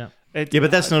to. Yeah.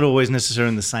 but that's not always necessarily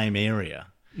in the same area.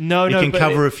 No, it can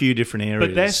cover a few different areas.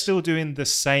 But they're still doing the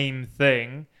same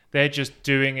thing. They're just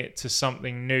doing it to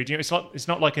something new. Do you know, it's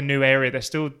not like a new area. They're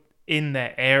still in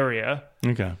their area.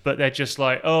 Okay. But they're just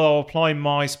like, oh, I'll apply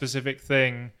my specific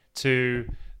thing to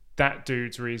that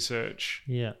dude's research.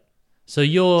 Yeah. So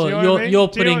you're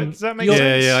putting. Does that make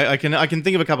sense? Yeah. I can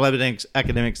think of a couple of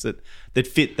academics that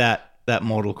fit that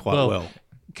model quite well.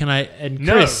 Can I? And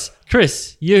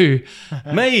Chris, you,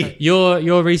 me,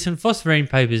 your recent phosphorine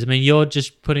papers. I mean, you're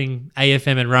just putting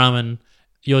AFM and Raman,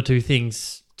 your two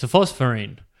things, to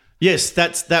phosphorine. Yes,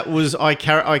 that was I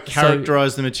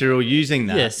characterized the material using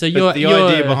that. Yeah, so the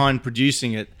idea behind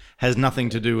producing it has nothing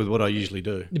to do with what I usually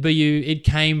do. But it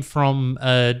came from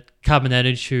a carbon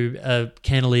nanotube, a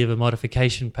cantilever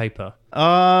modification paper.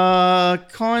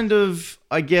 Kind of.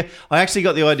 I actually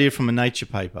got the idea from a Nature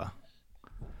paper.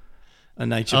 A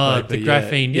Nature paper. The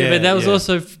graphene. Yeah, but that was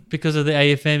also because of the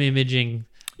AFM imaging.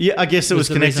 Yeah, I guess it was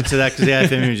connected to that because the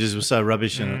AFM images were so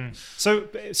rubbish in it.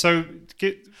 So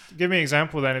give me an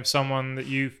example then of someone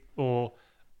that or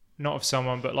not of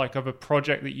someone, but like of a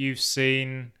project that you've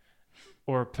seen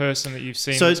or a person that you've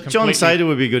seen. So John Sader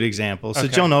would be a good example. So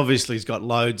John obviously has got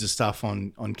loads of stuff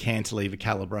on cantilever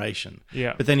calibration.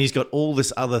 Yeah. But then he's got all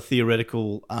this other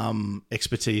theoretical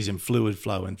expertise in fluid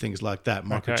flow and things like that,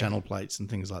 microchannel plates and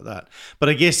things like that. But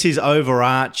I guess his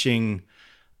overarching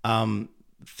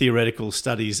theoretical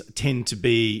studies tend to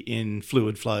be in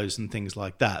fluid flows and things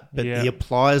like that, but he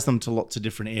applies them to lots of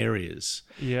different areas.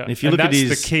 Yeah, and if you look at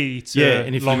the key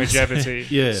to longevity.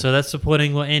 Yeah, so that's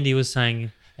supporting what Andy was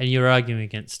saying, and you're arguing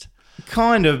against.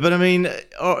 Kind of, but I mean,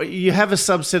 you have a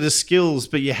subset of skills,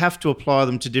 but you have to apply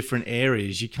them to different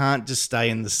areas. You can't just stay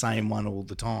in the same one all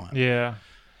the time. Yeah.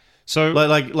 So,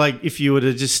 like if you were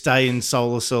to just stay in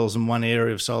solar cells in one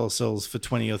area of solar cells for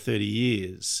 20 or 30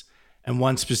 years. And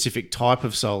one specific type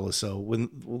of solar cell,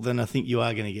 then I think you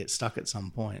are going to get stuck at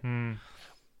some point.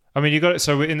 I mean, you got it.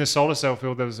 So in the solar cell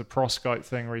field, there was a perovskite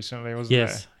thing recently, wasn't there?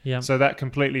 Yes. Yeah. So that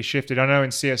completely shifted. I know in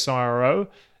CSIRO,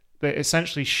 they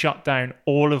essentially shut down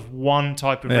all of one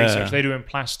type of research. They do in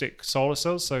plastic solar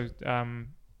cells, so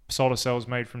solar cells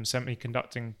made from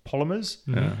semiconducting polymers.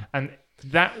 And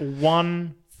that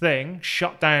one thing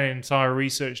shut down an entire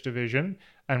research division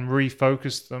and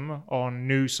refocused them on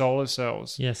new solar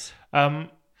cells. Yes.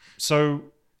 So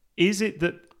is it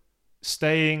that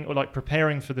staying or like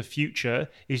preparing for the future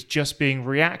is just being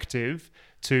reactive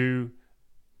to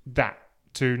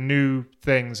new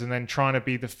things and then trying to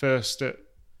be the first at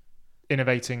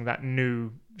innovating that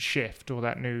new shift or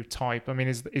that new type? I mean,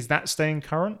 is that staying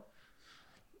current?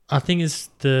 I think it's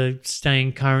the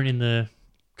staying current in the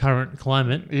current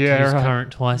climate. Yeah, use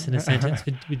current twice in a sentence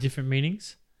with different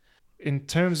meanings. In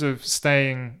terms of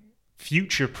staying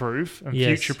future-proof and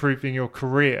future-proofing your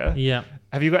career,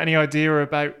 have you got any idea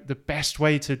about the best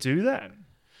way to do that?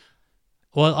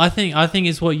 Well, I think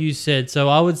it's what you said. So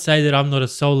I would say that I'm not a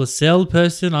solar cell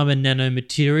person. I'm a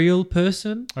nanomaterial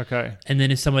person. Okay. And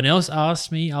then if someone else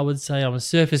asked me, I would say I'm a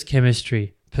surface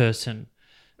chemistry person.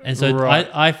 And so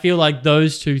I feel like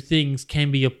those two things can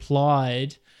be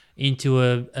applied into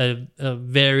a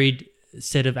varied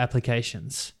set of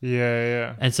applications.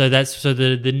 Yeah. And so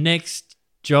the next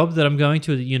job that I'm going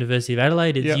to at the University of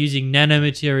Adelaide is using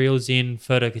nanomaterials in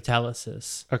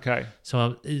photocatalysis. Okay.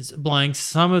 So it's applying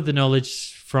some of the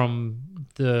knowledge from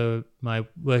my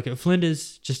work at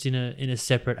Flinders just in a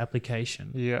separate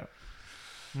application. Yeah.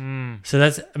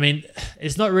 So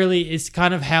it's not really, it's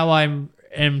kind of how I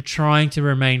am trying to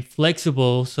remain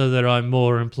flexible so that I'm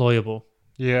more employable.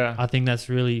 Yeah. I think that's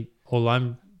really all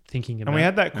I'm thinking about. And we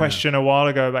had that question a while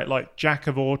ago about like jack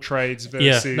of all trades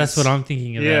versus... Yeah, that's what I'm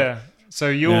thinking about. Yeah. So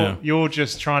you're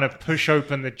just trying to push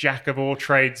open the jack of all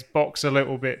trades box a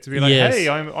little bit to be like, hey,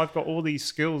 I've got all these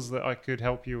skills that I could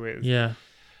help you with. Yeah.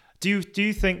 Do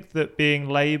you think that being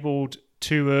labelled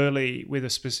too early with a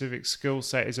specific skill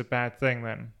set is a bad thing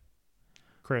then,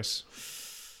 Chris?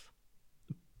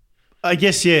 I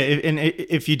guess, yeah, and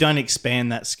if you don't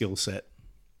expand that skill set.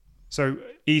 So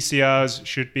ECRs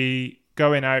should be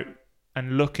going out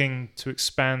and looking to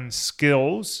expand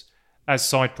skills as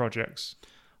side projects.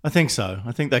 I think so.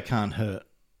 I think that can't hurt,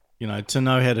 to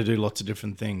know how to do lots of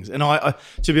different things. And I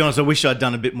to be honest, I wish I'd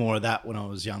done a bit more of that when I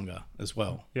was younger as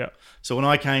well. Yeah. So when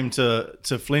I came to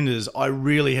Flinders, I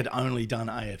really had only done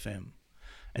AFM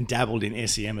and dabbled in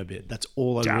SEM a bit. That's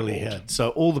all I really had. So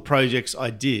all the projects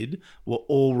I did were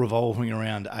all revolving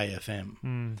around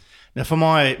AFM. Now, for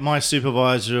my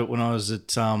supervisor when I was at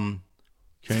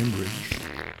Cambridge,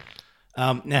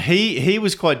 now he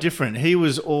was quite different. He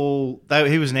was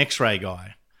an X-ray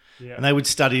guy. Yeah. And they would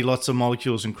study lots of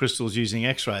molecules and crystals using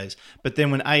X-rays. But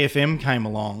then when AFM came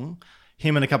along,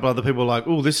 him and a couple other people were like,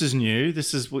 oh, this is new.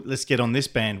 Let's get on this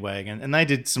bandwagon. And they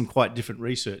did some quite different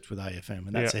research with AFM,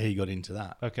 and that's how he got into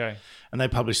that. Okay. And they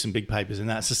published some big papers in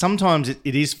that. So sometimes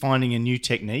it is finding a new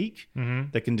technique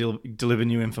that can deliver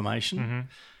new information.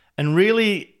 And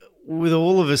really, with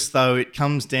all of us, though, it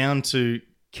comes down to,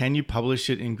 can you publish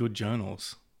it in good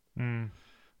journals?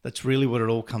 That's really what it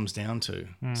all comes down to.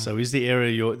 So is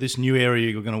this new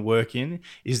area you're going to work in,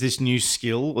 is this new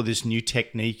skill or this new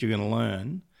technique you're going to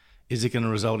learn, is it going to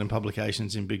result in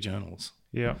publications in big journals?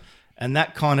 Yeah. And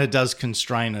that kind of does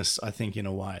constrain us, I think, in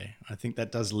a way. I think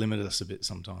that does limit us a bit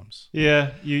sometimes.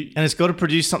 Yeah. And it's got to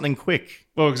produce something quick.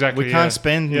 Well, exactly. We can't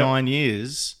spend 9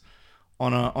 years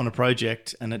on a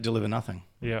project and it deliver nothing.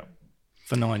 Yeah.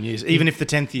 For 9 years. Even if the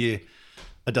 10th year,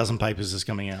 a dozen papers is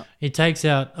coming out. It takes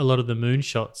out a lot of the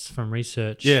moonshots from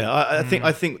research. Yeah, I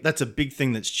think that's a big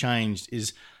thing that's changed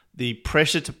is the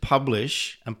pressure to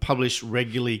publish and publish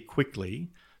regularly,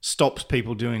 quickly, stops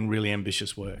people doing really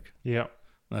ambitious work. Yeah.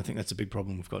 And I think that's a big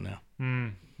problem we've got now.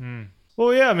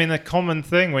 Well, yeah, I mean, the common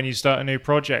thing when you start a new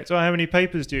project, how many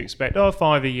papers do you expect?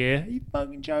 5 a year. Are you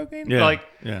fucking joking? Yeah,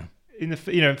 in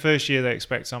the first year they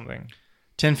expect something.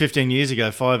 10, 15 years ago,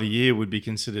 5 a year would be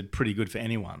considered pretty good for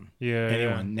anyone. Yeah.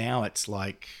 Anyone. Yeah. Now it's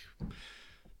like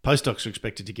postdocs are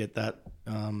expected to get that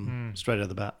straight out of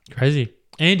the bat. Crazy.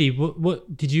 Andy,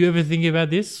 what did you ever think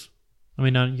about this? I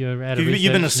mean, you're out of research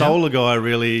You've been a now. solar guy,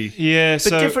 really. Yeah,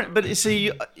 but different. But see,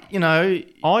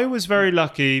 I was very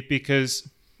lucky because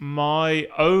my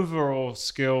overall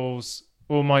skills,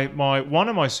 or my one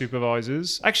of my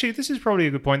supervisors. Actually, this is probably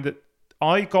a good point that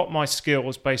I got my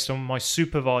skills based on my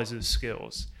supervisor's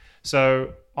skills.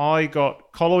 So I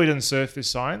got colloid and surface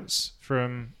science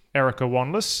from Erica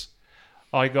Wanless.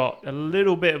 I got a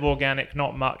little bit of organic,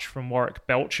 not much, from Warwick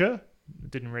Belcher.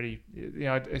 Didn't really,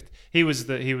 he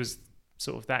was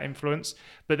sort of that influence.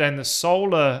 But then the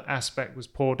solar aspect was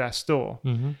Paul Dastor.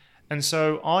 And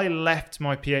so I left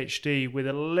my PhD with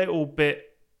a little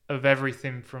bit of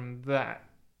everything from that.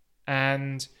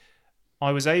 And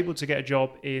I was able to get a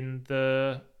job in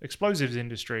the explosives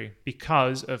industry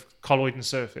because of colloid and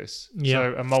surface.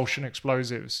 So emulsion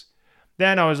explosives.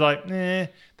 Then I was like,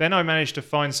 Then I managed to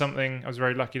find something. I was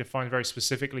very lucky to find very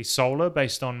specifically solar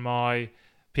based on my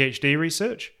PhD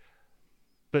research.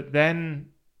 But then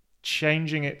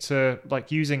changing it to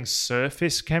like using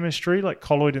surface chemistry, like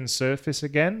colloid and surface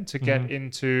again, to get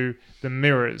into the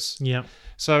mirrors. Yeah.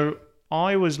 So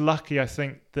I was lucky, I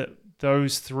think, that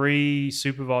those 3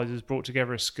 supervisors brought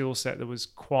together a skill set that was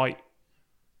quite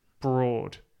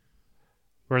broad.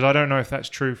 Whereas I don't know if that's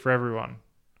true for everyone.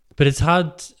 But it's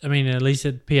hard, I mean, at least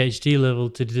at PhD level,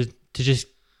 to just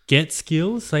get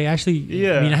skills. Like actually,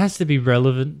 I mean, it has to be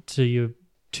relevant to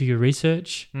your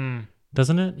research,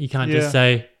 doesn't it? You can't just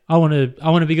say, I want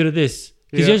to be good at this.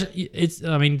 Because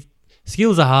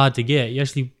skills are hard to get. You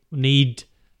actually need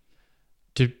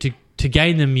to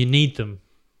gain them. You need them.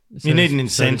 You need an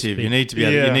incentive. You need to be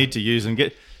able. You need to use them.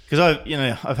 Because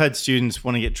I've had students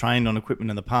want to get trained on equipment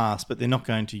in the past, but they're not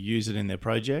going to use it in their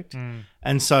project,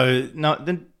 and so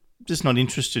they're just not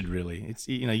interested really. It's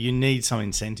you need some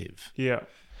incentive. Yeah.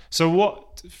 So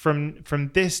what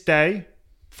from this day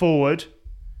forward,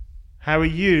 how are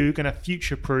you going to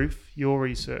future-proof your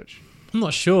research? I'm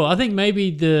not sure. I think maybe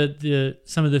the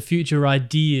some of the future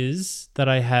ideas that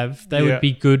I have, they would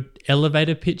be good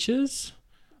elevator pitches.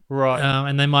 Right.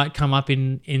 And they might come up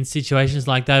in situations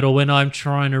like that, or when I'm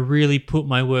trying to really put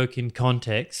my work in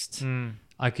context.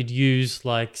 I could use,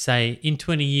 like, say, in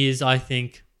 20 years, I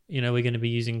think, we're going to be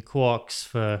using quarks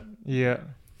for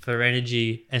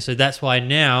energy. And so that's why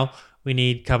now we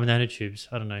need carbon nanotubes.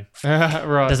 I don't know.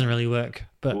 Right. It doesn't really work.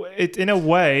 But it, in a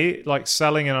way, like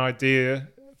selling an idea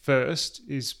first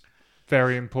is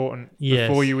very important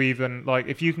before you even, like,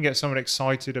 if you can get someone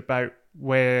excited about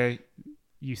where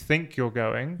you think you're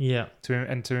going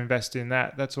to invest in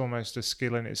that, that's almost a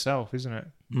skill in itself, isn't it?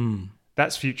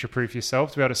 That's future-proof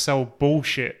yourself, to be able to sell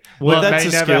bullshit. Well, that's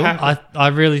a skill. I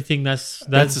really think that's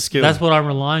a skill. That's what I'm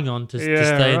relying on to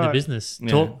stay in the business.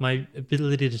 My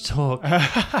ability to talk.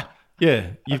 Yeah,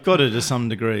 you've got to some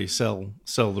degree sell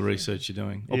the research you're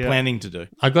doing or planning to do.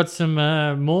 I got some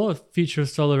more future of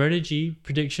solar energy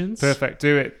predictions. Perfect,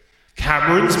 do it.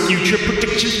 Cameron's future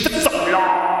predictions for solar.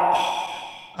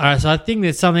 All right, so I think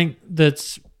there's something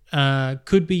that's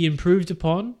could be improved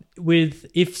upon with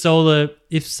if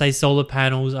say solar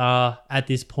panels are at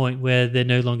this point where they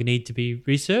no longer need to be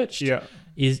researched.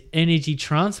 Is energy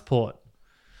transport.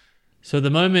 So the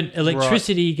moment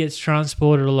electricity gets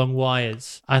transported along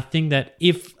wires, I think that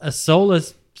if a solar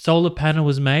panel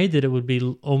was made, that it would be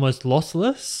almost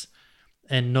lossless.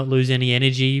 and not lose any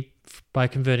energy by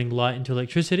converting light into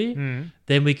electricity,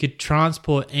 then we could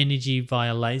transport energy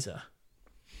via laser.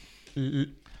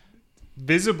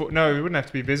 Visible? No, it wouldn't have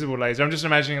to be visible laser. I'm just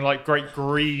imagining like great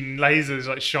green lasers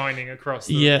like shining across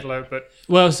the globe. But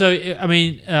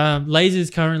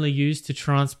lasers currently used to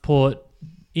transport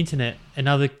internet and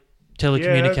other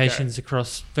telecommunications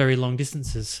across very long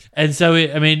distances. And so,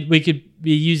 we could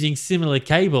be using similar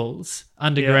cables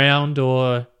underground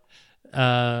or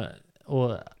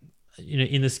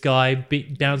in the sky,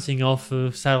 bouncing off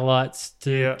of satellites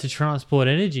to transport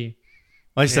energy.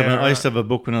 I used to have a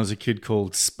book when I was a kid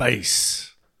called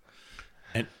Space,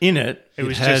 and in it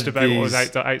was just about what was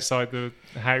outside the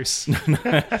house.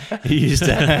 He used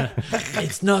to.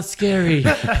 It's not scary.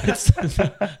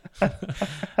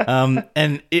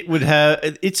 And it would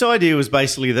have its idea was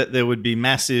basically that there would be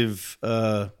massive,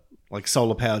 like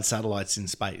solar powered satellites in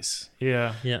space.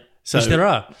 Yeah. So which there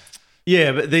are.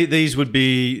 Yeah, but these would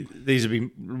be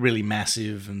really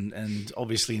massive, and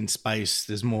obviously in space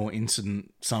there's more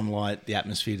incident sunlight. The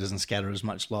atmosphere doesn't scatter as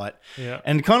much light. Yeah,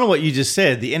 and kind of what you just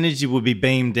said, the energy would be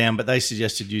beamed down, but they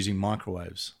suggested using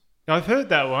microwaves. I've heard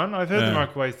that one. I've heard the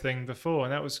microwave thing before,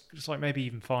 and that was just like maybe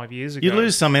even 5 years ago. You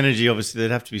lose some energy, obviously.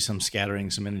 There'd have to be some scattering,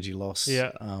 some energy loss.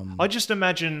 Yeah. I just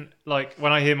imagine, like,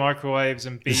 when I hear microwaves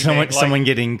and beaming... Someone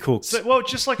getting cooked.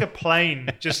 Just like a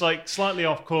plane, just like slightly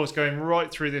off course, going right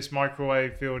through this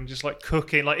microwave field and just like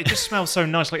cooking. Like, it just smells so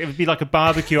nice. Like, it would be like a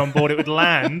barbecue on board. It would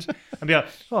land and be like,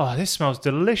 oh, this smells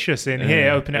delicious in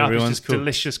here. Open it up, it's just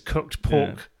delicious cooked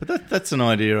pork. Yeah. But that's an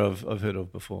idea I've heard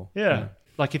of before. Yeah.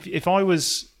 Like, if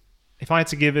I had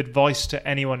to give advice to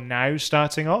anyone now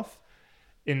starting off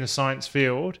in the science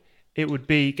field, it would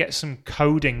be get some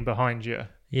coding behind you.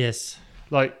 Yes.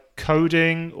 Like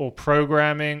coding or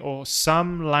programming or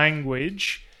some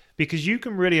language, because you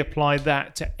can really apply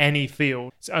that to any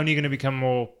field. It's only going to become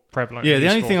more prevalent. Yeah, the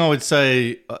only thing I would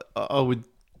say, I would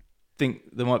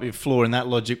think there might be a flaw in that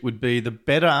logic would be the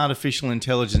better artificial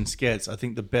intelligence gets, I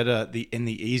think the better and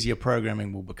the easier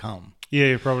programming will become. Yeah,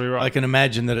 you're probably right. I can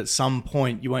imagine that at some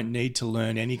point you won't need to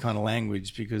learn any kind of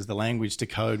language because the language to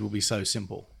code will be so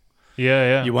simple.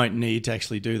 Yeah. You won't need to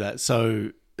actually do that.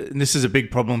 So and this is a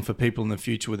big problem for people in the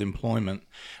future with employment.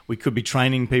 We could be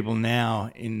training people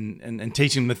now and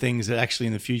teaching them the things that actually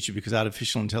in the future, because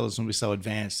artificial intelligence will be so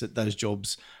advanced that those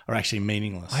jobs are actually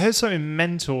meaningless. I heard something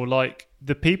mental, like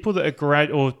the people that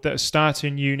are that are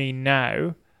starting uni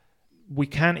now, we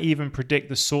can't even predict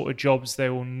the sort of jobs they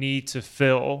will need to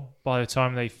fill by the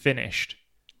time they finished.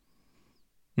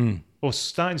 Or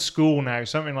starting school now,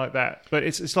 something like that. But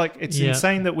it's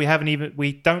insane that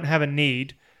we don't have a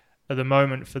need at the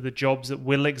moment for the jobs that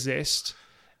will exist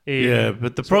in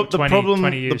but the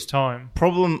 20 years' time.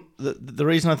 The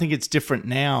reason I think it's different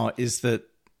now is that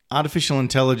artificial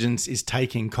intelligence is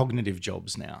taking cognitive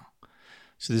jobs now.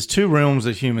 So there's two realms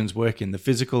that humans work in, the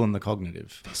physical and the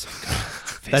cognitive.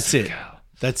 That's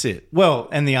it. Well,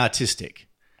 and the artistic.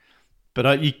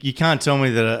 But you can't tell me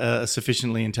that a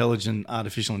sufficiently intelligent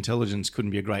artificial intelligence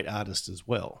couldn't be a great artist as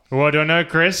well. Well, I don't know,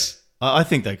 Chris. I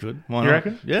think they could. Why not? You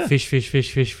reckon? Yeah. Fish.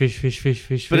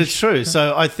 But it's true.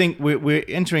 So I think we're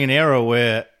entering an era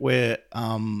where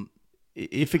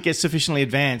if it gets sufficiently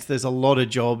advanced, there's a lot of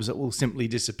jobs that will simply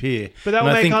disappear. But that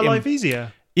will make our life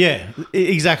easier. Yeah,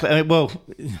 exactly. Well,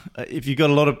 if you've got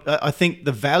a lot of... I think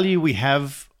the value we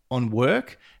have on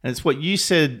work, and it's what you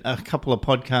said a couple of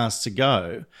podcasts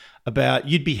ago about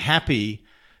you'd be happy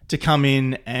to come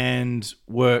in and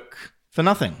work for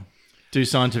nothing. Do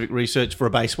scientific research for a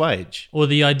base wage, or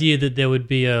the idea that there would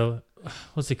be a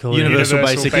universal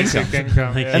basic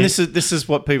income. Like, and this is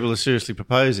what people are seriously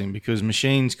proposing, because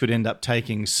machines could end up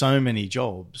taking so many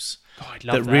jobs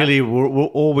that really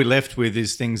all we're left with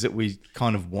is things that we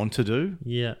kind of want to do.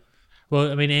 Yeah.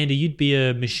 Well, I mean, Andy, you'd be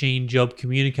a machine job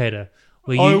communicator.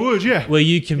 I would, yeah. Where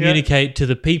you communicate to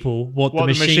the people what the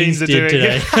machines did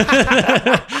today.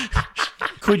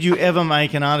 Could you ever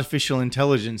make an artificial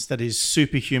intelligence that is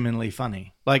superhumanly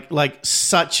funny? Like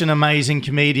such an amazing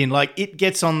comedian. Like it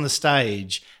gets on the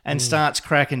stage and starts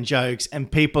cracking jokes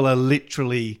and people are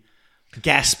literally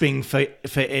gasping for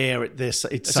air at this.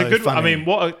 It's so funny. I mean,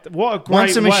 what a great way.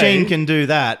 Once a machine can do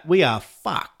that, we are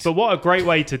fucked. But what a great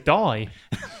way to die.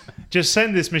 Just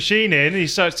send this machine in and he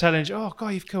starts telling you, oh, God,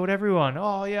 you've killed everyone.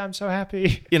 Oh, yeah, I'm so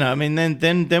happy. You know, I mean,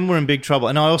 then we're in big trouble.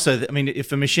 And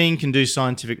if a machine can do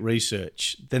scientific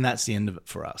research, then that's the end of it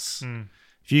for us.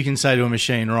 If you can say to a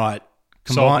machine, right,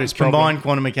 combine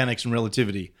quantum mechanics and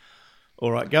relativity.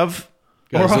 All right, Gov,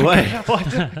 goes away.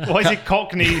 Why is it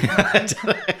Cockney?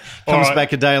 Comes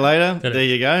back a day later. There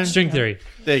you go. String theory.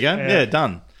 There you go. Yeah,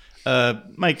 done.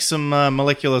 Make some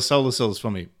molecular solar cells for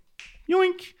me.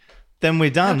 Yoink. then we're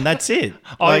done. That's it.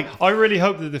 Like, I really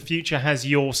hope that the future has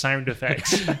your sound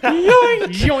effects. Yoink!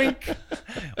 Yoink!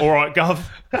 All right, Gov.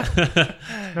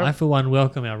 I, for one,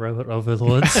 welcome our robot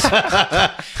overlords.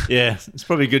 yeah, it's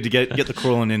probably good to get the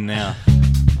crawling in now.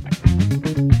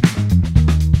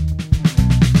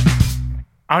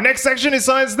 Our next section is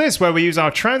Science This, where we use our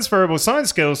transferable science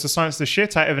skills to science the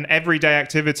shit out of an everyday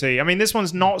activity. I mean, this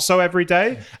one's not so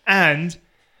everyday, and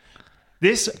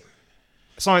this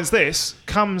Science This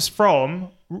comes from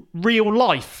real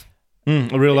life. A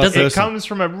real life person. It comes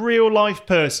from a real life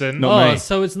person. Not me.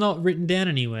 So it's not written down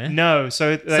anywhere. No,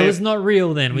 so it's not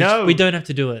real then. We don't have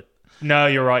to do it. No,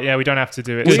 you're right. Yeah, we don't have to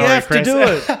do it. We Sorry, have Chris. to do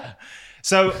it.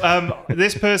 So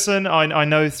this person I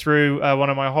know through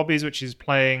one of my hobbies, which is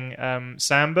playing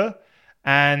Samba,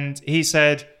 and he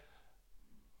said,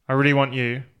 "I really want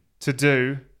you to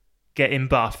do Getting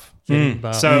Buff."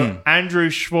 So Andrew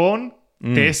Schwan,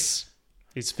 this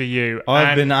is for you.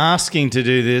 I've been asking to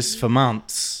do this for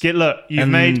months. Look, you've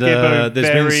made Gibbo there's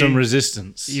been some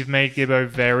resistance. You've made Gibbo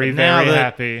very, Now very that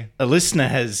happy. A listener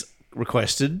has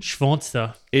requested,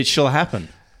 Schwanster. it shall happen.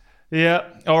 Yeah.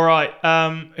 All right.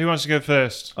 Who wants to go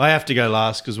first? I have to go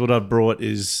last because what I've brought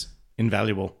is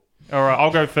invaluable. All right.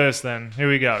 I'll go first then. Here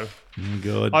we go.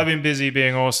 Good. I've been busy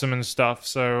being awesome and stuff,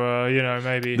 so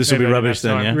maybe This will be maybe I don't rubbish have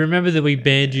then, time. yeah? Remember that we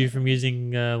banned you from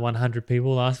using 100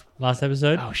 people last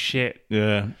episode? Oh shit.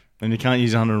 Yeah. And you can't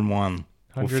use 101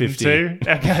 or 50. 102.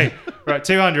 Okay. Right.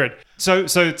 200. So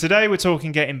today we're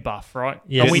talking getting buff, right?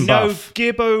 Yes. And we Getting know buff.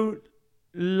 Gibbo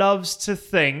loves to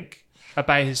think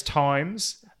about his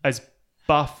times as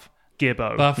Buff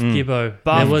Gibbo. Buff Gibbo.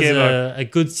 Buff there was Gibbo. a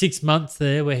good 6 months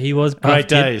there where he was Buff Great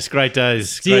Gib. days. Great days.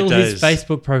 Steal great his days.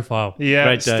 Facebook profile. Yeah,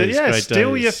 Great days, great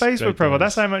steal your days, Facebook great profile. days.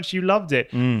 That's how much you loved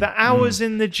it. The hours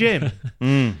in the gym,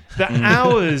 the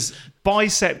hours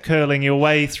bicep curling your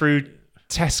way through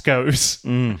Tesco's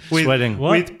with, Sweating.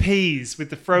 with peas, with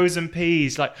the frozen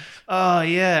peas. Like, oh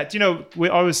yeah. Do you know?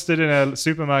 I was stood in a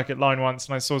supermarket line once,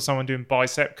 and I saw someone doing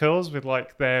bicep curls with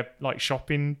like their like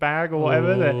shopping bag or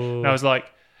whatever. And I was like,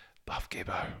 Buff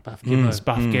Gibbo. Buff Gibbo. It's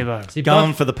Buff Gibbo. See,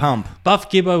 Going for the pump. Buff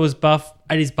Gibbo was buff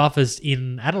at his buffest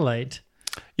in Adelaide.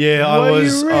 Yeah, I Were you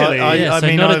was. really? Yeah, I so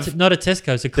mean, not I've- a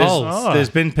Tesco, so Coles. there's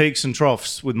been peaks and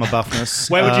troughs with my buffness.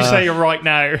 Where would you say you're right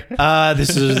now?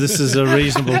 This is a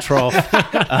reasonable trough,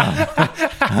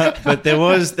 but there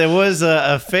was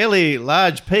a fairly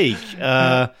large peak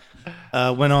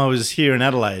when I was here in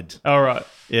Adelaide. All right.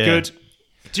 Yeah. Good.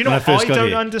 Do you know When I what first I got don't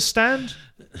here. understand?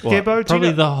 What? Gibbo, do you Probably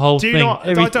know- the whole do you thing. not-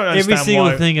 I every don't every understand single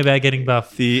why. thing about getting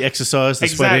buff. The exercise, the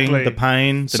Exactly. sweating, the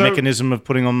pain, the So- mechanism of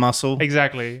putting on muscle.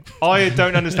 Exactly. I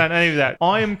don't understand any of that.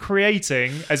 I am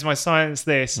creating, as my science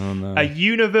this, no. a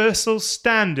universal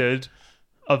standard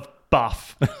of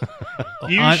buff.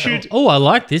 You should... I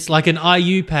like this. Like an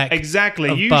IU pack. Exactly.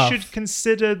 of You buff. should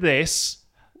consider this,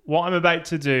 what I'm about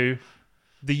to do,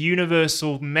 the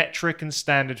universal metric and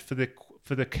standard for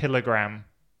the kilogram.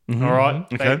 All right?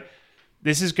 Okay.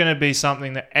 This is going to be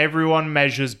something that everyone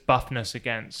measures buffness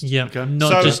against. Yeah, Okay. not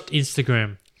So- just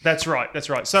Instagram. That's right. That's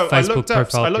right. So Facebook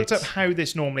profile I looked up pics. how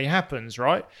this normally happens,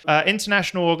 right?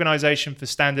 International Organization for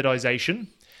Standardization.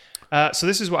 So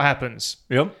this is what happens.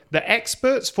 Yep. The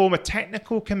experts form a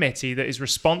technical committee that is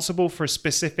responsible for a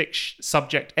specific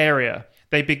subject area.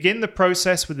 They begin the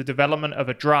process with the development of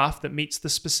a draft that meets the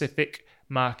specific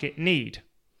market need.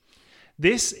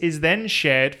 This is then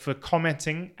shared for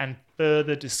commenting and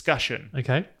further discussion.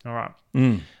 Okay. All right.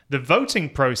 The voting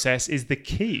process is the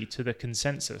key to the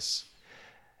consensus.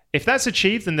 If that's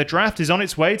achieved, then the draft is on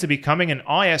its way to becoming an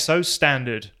ISO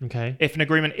standard. Okay. If an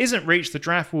agreement isn't reached, the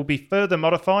draft will be further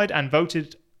modified and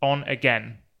voted on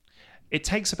again. It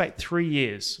takes about 3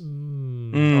 years.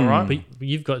 All right. But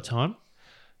you've got time.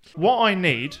 What I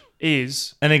need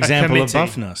is An a example of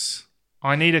committee. buffness.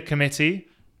 I need a committee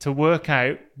to work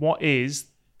out what is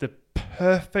the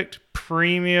perfect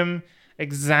premium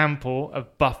example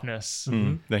of buffness.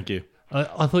 Thank you.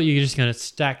 I thought you were just going to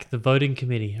stack the voting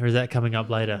committee, or is that coming up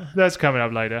later? That's coming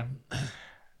up later.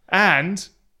 And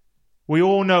we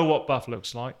all know what buff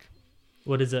looks like,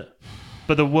 What is it?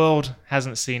 but the world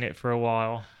hasn't seen it for a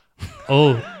while.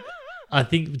 Oh, I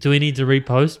think, do we need to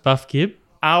repost Buff Gib?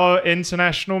 Our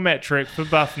international metric for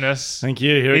buffness Thank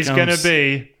you. Here is it going comes. to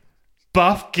be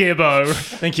Buff Gibbo.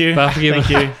 Thank you. Buff Gibbo. Thank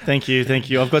you. Thank you. Thank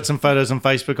you. I've got some photos on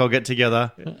Facebook. I'll get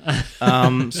together.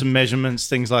 Some measurements,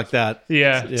 things like that.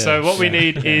 Yeah. So what we Yeah.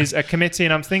 need is a committee,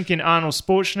 and I'm thinking Arnold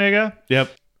Schwarzenegger Yep.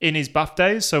 in his buff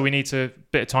days. So we need to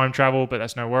bit of time travel, but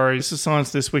that's no worries. This is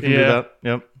science. We can do Yeah. that.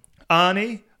 Yep.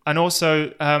 Arnie, and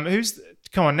also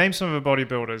Come on, name some of the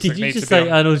bodybuilders. Did that you need just to be say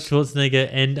on. Arnold Schwarzenegger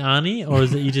and Arnie, or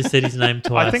is it you just said his name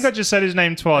twice? I think I just said his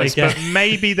name twice, Okay. but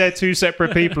maybe they're two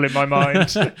separate people in my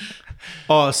mind.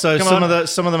 Oh, so Come some on.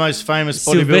 of the most famous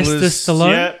Sylvester bodybuilders.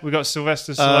 Stallone. Yeah, we got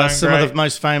Sylvester Stallone. Some great. of the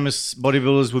most famous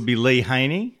bodybuilders would be Lee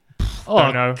Haney. Oh,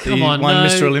 Don't know. come He on, won no.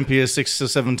 Mr. Olympia 6 or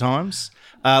 7 times.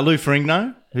 Lou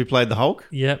Ferrigno, who played the Hulk.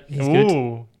 Yep, he's good.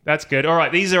 Ooh, that's good. All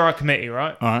right, these are our committee,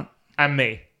 right? All right. And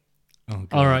me. Oh,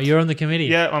 God. All right, you're on the committee.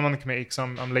 Yeah, I'm on the committee because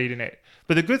I'm leading it.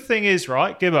 But the good thing is,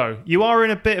 right, Gibbo, you are in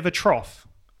a bit of a trough.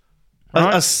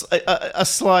 Right? A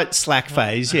slight slack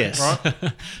phase, yes.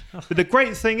 Right? But the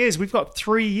great thing is, we've got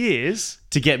 3 years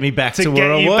To get me back to to get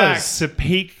where I you back was. to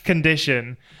peak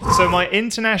condition. So my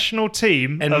international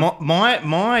team, And of-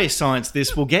 my science,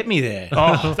 this will get me there.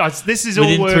 oh, this is all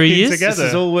Within 3 working years? together. This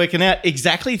is all working out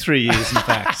exactly 3 years, in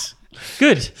fact.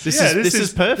 Good. This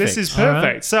is perfect. This is All perfect.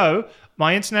 right. So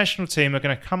my international team are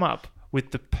going to come up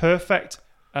with the perfect,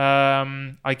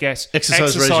 I guess,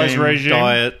 Exercise regime,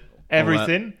 diet, all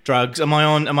everything. that. Drugs. Am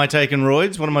I taking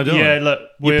roids? What am I doing? Yeah, look,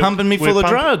 You're pumping me full of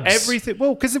drugs. Everything.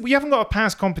 Well, because we haven't got to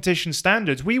pass competition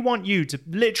standards. We want you to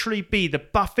literally be the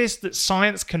buffest that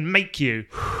science can make you,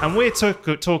 and we're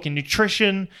talking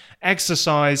nutrition,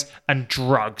 exercise, and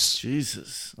drugs.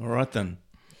 Jesus. All right then.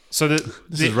 So that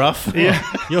This is rough. Yeah,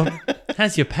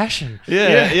 How's your passion?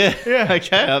 Yeah. yeah.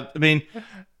 Okay. I mean,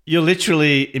 you're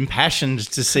literally impassioned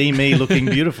to see me looking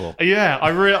beautiful. yeah.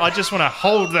 I just want to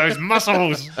hold those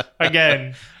muscles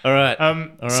again. All right. All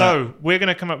right. So we're going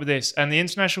to come up with this, and the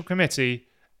international committee,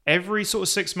 every sort of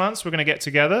 6 months, we're going to get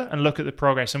together and look at the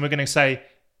progress, and we're going to say,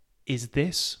 "Is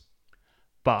this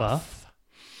buff?"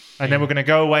 And then we're going to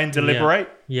go away and deliberate.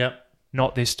 Yep.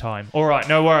 Not this time. All right,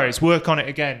 no worries. Work on it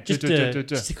again. Just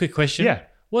a quick question. Yeah.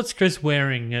 What's Chris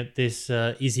wearing at this?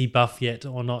 Is he buff yet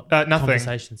or not? Nothing.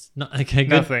 Conversations. No, okay, good.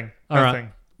 Nothing. All right.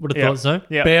 Nothing. Would have Yeah. thought so.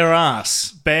 Yeah. Bare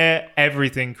ass. Bare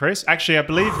everything, Chris. Actually, I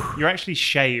believe you're actually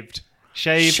shaved.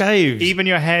 Shaved. Even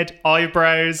your head,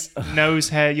 eyebrows, nose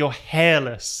hair. You're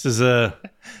hairless. This is a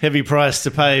heavy price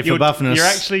to pay for buffness. You're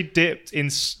actually dipped in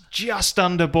just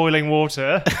under boiling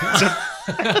water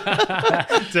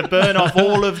to burn off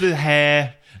all of the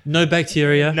hair. No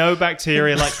bacteria. No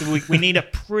bacteria. Like we need a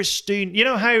pristine. You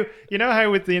know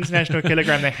how with the International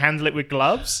Kilogram they handle it with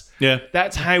gloves. Yeah.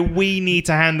 That's how we need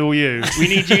to handle you. We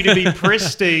need you to be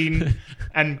pristine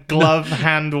and glove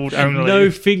handled only. No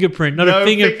fingerprint. Not a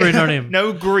fingerprint on him.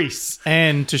 No grease.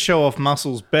 And to show off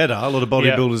muscles better, a lot of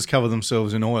bodybuilders cover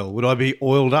themselves in oil. Would I be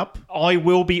oiled up? I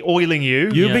will be oiling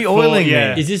you. You'll be oiling me.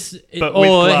 yeah. Is this? But with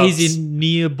or gloves. he's in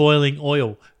near boiling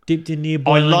oil. Dipped in near I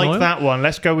boiling like oil. that one.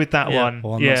 Let's go with that Yeah. one.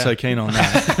 Well, I'm yeah. not so keen on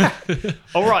that.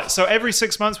 All right. So every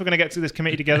 6 months, we're going to get to this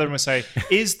committee together and we'll say,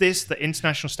 is this the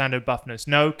international standard buffness?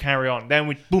 No, carry on. Then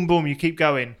we boom, boom, you keep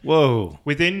going. Whoa.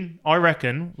 Within, I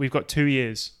reckon, we've got 2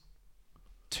 years.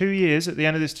 2 years. At the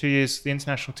end of this 2 years, the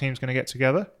international team's going to get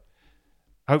together.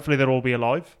 Hopefully, they'll all be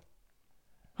alive.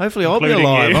 Hopefully I'll be Including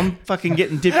alive. you. I'm fucking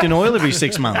getting dipped in oil every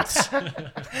 6 months.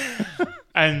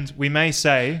 And we may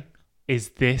say, is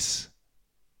this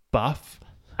buff?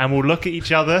 And we'll look at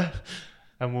each other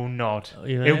and we'll nod.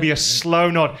 Yeah. It'll be a slow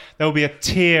nod. There'll be a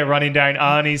tear running down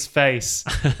Arnie's face,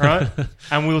 right?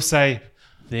 And we'll say,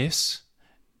 this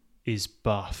is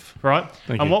buff, right?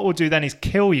 Thank and you. what we'll do then is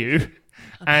kill you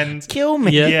and Kill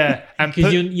me. Yeah. yeah, and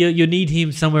Because put you need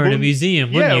him somewhere in a Well,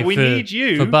 museum, wouldn't yeah, you? we for, need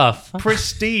you for buff.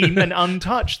 pristine and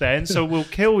untouched then. So we'll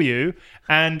kill you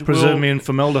and Preserve we'll me in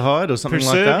formaldehyde or something like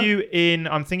preserve that. you in,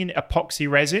 I'm thinking epoxy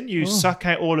resin. You suck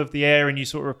out all of the air and you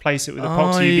sort of replace it with Oh,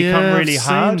 epoxy. You yeah, become really I've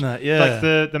seen hard. that, yeah.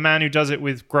 Like the man who does it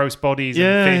with gross bodies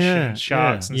Yeah, and fish yeah, and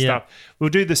sharks and yeah. stuff.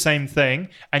 We'll do the same thing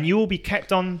and you will be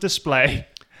kept on display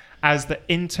as the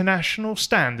international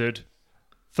standard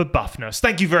for buffness.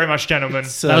 Thank you very much, gentlemen.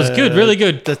 That was good, really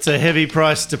good. That's a heavy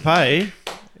price to pay,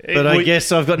 but I We- guess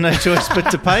I've got no choice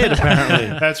but to pay it,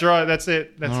 apparently. That's right. That's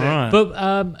it. That's All it. right.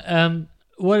 But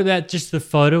what about just the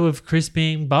photo of Chris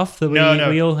being buff that No.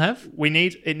 we all have?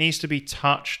 It needs to be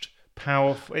touched,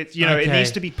 powerful. It Okay.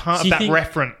 needs to be part So of you that think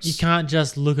reference. You can't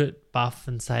just look at buff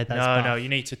and say that's buff. No, you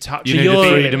need to touch You it. need a you're-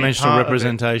 three-dimensional Part of it.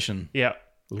 representation. Yeah.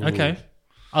 Okay.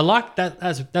 I like that.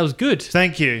 That was good.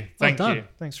 Thank you. Thank done. you.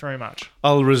 Thanks very much.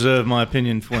 I'll reserve my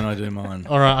opinion for when I do mine.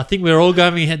 All right. I think we're all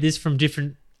going at this from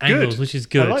different angles, which is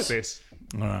good. I like this.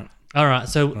 All right. All right.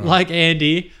 So, like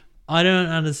Andy, I don't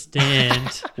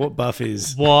understand What buff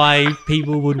is? why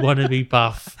people would want to be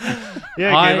buff.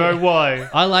 Yeah, I- Gibbo, why?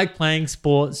 I like playing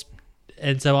sports,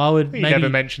 and so I would You maybe never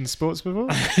mentioned sports before.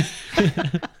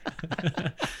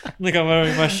 Look, I'm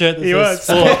wearing my shirt that You says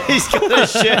are. sport. He's got a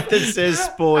shirt that says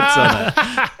sports on it.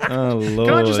 Oh, Lord.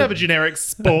 Can I just have a generic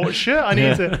sports shirt?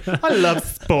 I love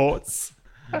sports.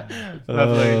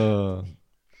 Lovely.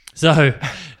 So,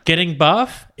 getting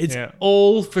buff, it's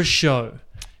all for show.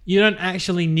 You don't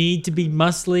actually need to be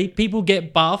muscly. People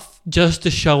get buff just to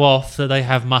show off that they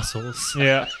have muscles.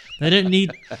 Yeah.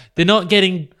 They're not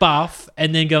getting buff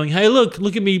and then going, hey, look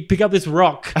at me pick up this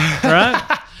rock,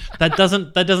 right? That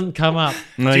doesn't come up.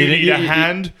 No, Do you need a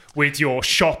hand with your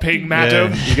shopping,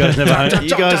 madam? Yeah, you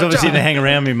guys obviously didn't hang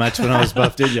around me much when I was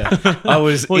buff, did you? I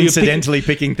was incidentally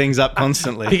picking things up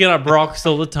constantly. Picking up rocks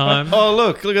all the time. Oh,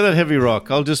 look at that heavy rock.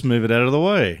 I'll just move it out of the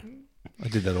way. I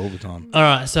did that all the time. All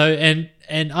right, so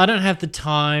and I don't have the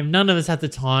time. None of us have the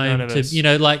time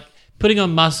to, like putting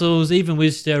on muscles, even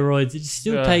with steroids, it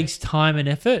still takes time and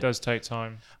effort. It does take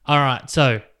time. All right,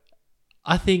 so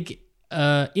I think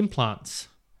implants.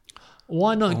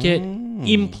 Why not get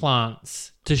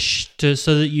implants so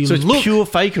that you it's look pure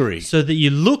fakery, so that you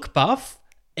look buff?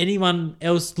 Anyone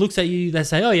else looks at you, they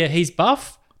say, "Oh yeah, he's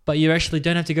buff," but you actually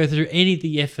don't have to go through any of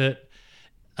the effort.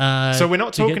 So we're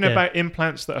not talking about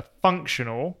implants that are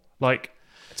functional, like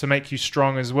to make you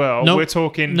strong as well. Nope. We're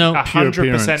talking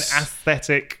 100%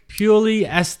 aesthetic. Purely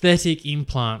aesthetic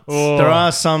implants. Oh. There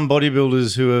are some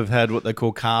bodybuilders who have had what they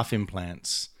call calf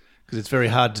implants because it's very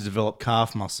hard to develop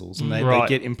calf muscles and they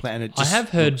get implanted. I have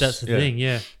heard that's the thing,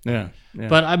 yeah.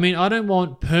 But I mean, I don't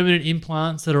want permanent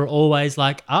implants that are always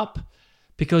like up.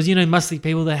 Because, muscly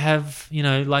people, they have,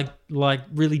 like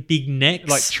really big necks.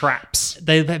 Like traps.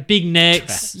 They have big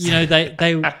necks.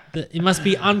 It must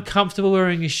be uncomfortable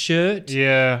wearing a shirt.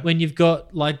 Yeah. When you've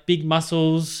got like big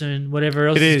muscles and whatever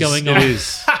else is going on.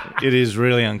 It is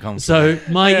really uncomfortable. So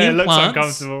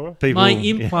my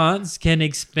implants can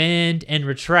expand and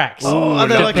retract. Oh, are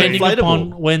they depending like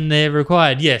upon when they're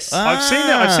required. Yes. I've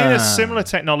seen a similar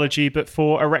technology, but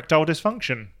for erectile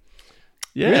dysfunction.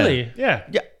 Yeah. Really? Yeah.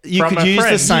 You could use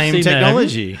the same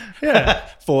technology. Yeah.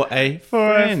 For a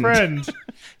friend.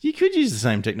 A You could use the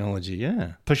same technology,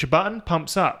 yeah. Push a button,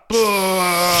 pumps up.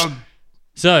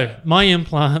 So my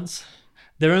implants,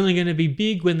 they're only going to be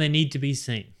big when they need to be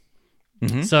seen.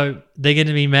 Mm-hmm. So they're going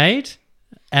to be made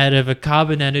out of a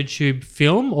carbon nanotube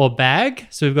film or bag.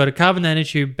 So we've got a carbon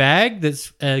nanotube bag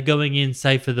that's going in,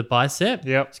 say, for the bicep.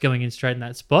 Yep. It's going in straight in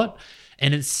that spot.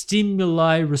 And it's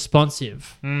stimuli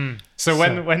responsive. So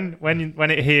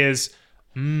when it hears,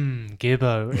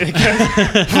 Gibbo.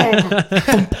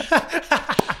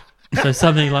 So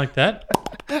something like that.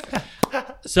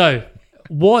 So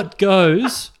what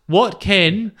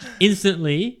can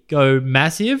instantly go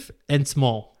massive and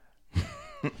small?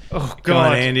 Oh, God. Come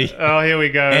on, Andy. Oh, here we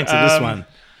go. Answer this one.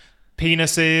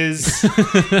 Penises.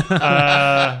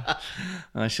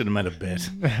 I should have made a bet.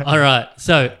 All right.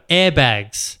 So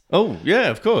airbags. Oh, yeah,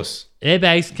 of course.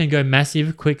 Airbags can go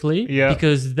massive quickly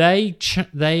because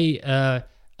a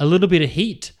little bit of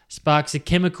heat sparks a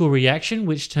chemical reaction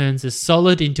which turns a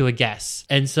solid into a gas.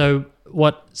 And so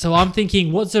I'm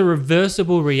thinking, what's a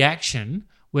reversible reaction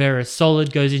where a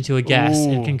solid goes into a gas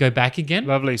and can go back again?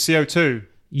 Lovely. CO2.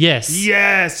 Yes.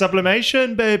 Yeah,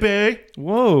 sublimation, baby.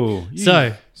 Whoa.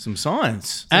 So some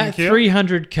science. At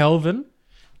 300 Kelvin,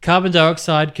 carbon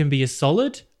dioxide can be a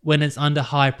solid when it's under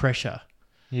high pressure.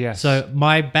 Yes. So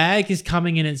my bag is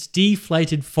coming in its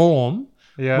deflated form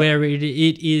where it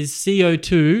is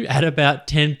CO2 at about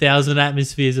 10,000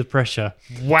 atmospheres of pressure.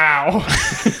 Wow.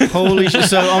 Holy shit.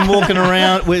 So I'm walking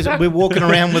around, we're walking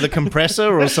around with a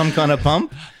compressor or some kind of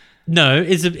pump? No,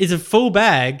 it's a full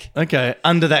bag. Okay,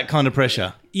 under that kind of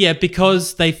pressure. Yeah,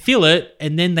 because they fill it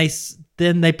and then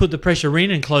they put the pressure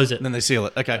in and close it. And then they seal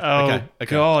it. Okay. Oh,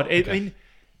 okay. God. I mean,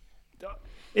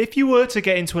 if you were to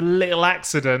get into a little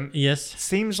accident, yes,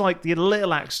 seems like the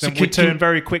little accident would turn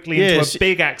very quickly into a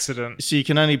big accident. So you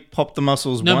can only pop the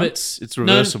muscles once. It's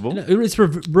reversible. No, it's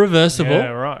reversible. Yeah,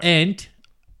 right. And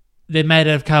they're made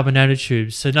out of carbon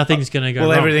nanotubes, so nothing's going to go wrong.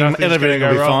 Well, everything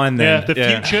will be fine then. Yeah, the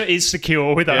future is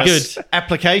secure with us. Good.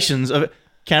 Applications of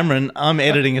Cameron, I'm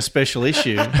editing a special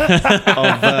issue of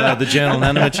the journal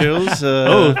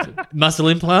Nanomaterials. Muscle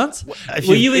implants?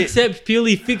 Will you accept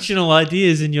purely fictional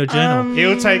ideas in your journal?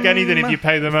 He'll take anything if you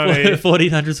pay the money.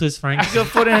 1,400 Swiss francs. You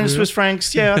got 1,400 Swiss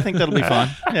francs. Yeah, I think that'll be fine.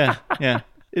 Yeah.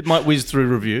 It might whiz through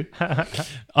review.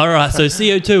 All right, so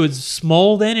CO2 is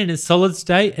small then in its solid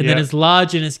state, and then it's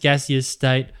large in its gaseous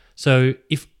state. So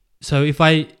if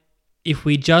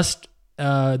we just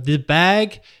the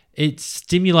bag, it's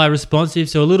stimuli responsive,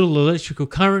 so a little electrical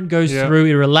current goes through,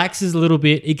 it relaxes a little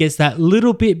bit, it gets that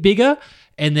little bit bigger,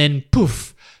 and then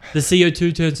poof, the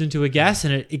CO2 turns into a gas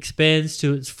and it expands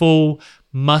to its full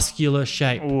muscular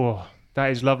shape. Oh,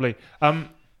 that is lovely.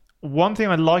 One thing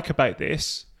I like about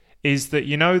this is that,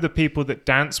 the people that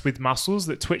dance with muscles,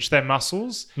 that twitch their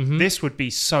muscles, this would be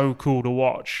so cool to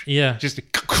watch. Yeah. Just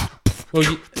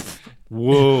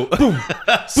Whoa.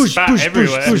 Spat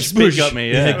everywhere. Spit got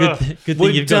me, yeah. Good thing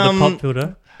Would, you've got the pop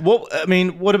filter.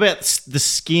 What about the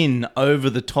skin over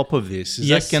the top of this? Is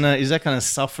Yes. that gonna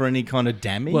suffer any kind of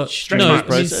damage? Well, during no, this the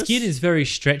process? skin is very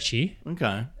stretchy.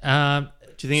 Okay. Do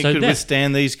Do you think it could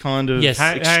withstand these kind of Yes.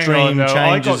 Hang extreme on, though.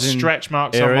 I got changes in stretch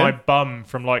marks area? on my bum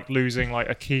from like losing like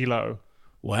a kilo.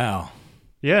 Wow.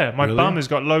 Yeah, my Really? bum has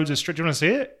got loads of stretch. Do you want to see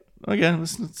it? Okay,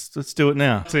 let's do it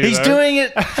now. See you He's there. doing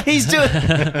it. He's doing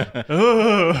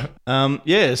it.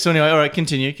 Yeah. So anyway, all right.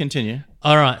 Continue.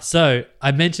 All right. So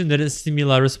I mentioned that it's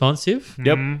stimuli responsive.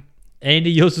 Yep.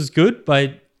 Andy, yours was good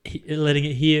by letting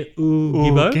it hear ooh,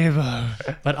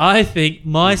 gibbo. But I think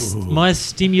my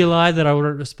stimuli that I would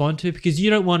respond to, because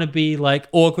you don't want to be like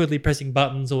awkwardly pressing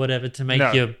buttons or whatever to make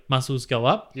No. your muscles go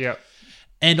up. Yeah.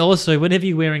 And also, whenever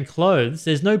you're wearing clothes,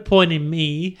 there's no point in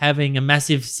me having a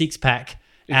massive six-pack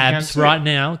you can't abs see right it.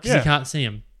 now because you Yeah. can't see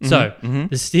them. So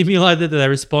the stimuli that they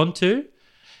respond to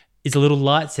is a little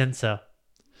light sensor.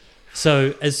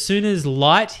 So as soon as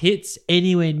light hits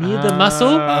anywhere near the muscle,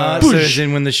 So as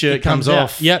in when the shirt it comes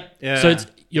off. out. Yep. Yeah. So it's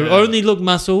you only look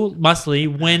muscly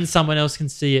when someone else can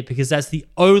see it, because that's the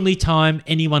only time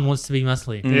anyone wants to be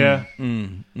muscly. Yeah.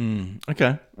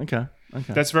 Okay.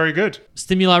 That's very good.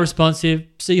 Stimuli responsive,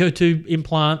 CO2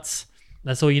 implants.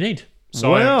 That's all you need. Science.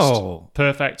 Well,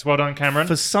 Perfect. Well done, Cameron.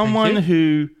 for someone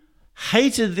who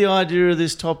hated the idea of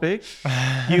this topic,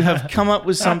 you have come up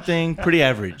with something pretty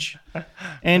average.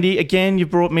 Andy, again, you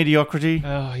brought mediocrity,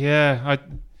 Oh, yeah.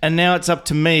 and now it's up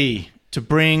to me to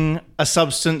bring a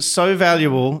substance so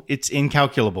valuable it's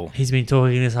incalculable. He's been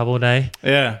talking this up all day.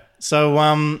 Yeah. So,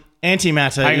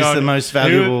 antimatter Hang is on. the most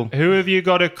valuable. Who have you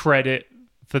got a credit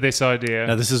for this idea?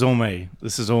 No, this is all me.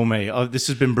 This has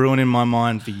been brewing in my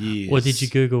mind for years. What did you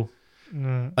Google?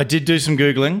 I did do some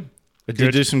Googling.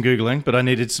 But I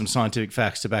needed some scientific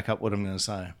facts to back up what I'm going to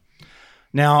say.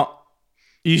 Now,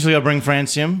 usually I bring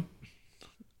francium.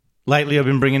 Lately, I've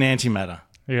been bringing antimatter,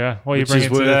 Yeah. What are you which is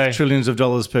bringing worth today? trillions of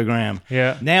dollars per gram.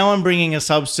 Yeah. Now I'm bringing a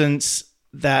substance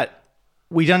that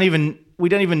we don't even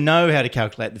know how to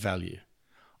calculate the value.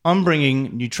 I'm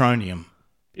bringing neutronium.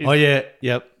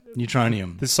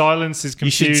 Neutronium. The silence is You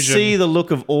confusion. should see the look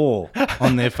of awe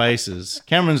on their faces.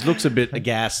 Cameron's looks a bit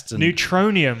aghast. And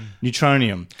Neutronium.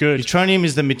 Neutronium. Good. Neutronium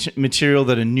is the material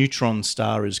that a neutron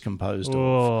star is composed of.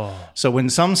 Oh. So when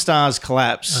some stars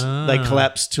collapse, they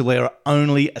collapse till there are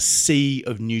only a sea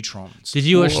of neutrons. Did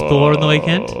you watch Thor on the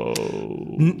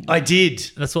weekend? I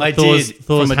did. That's what I Thor's did.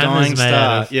 hammer's From a dying made star.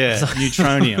 out of. Yeah,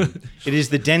 neutronium. It is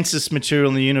the densest material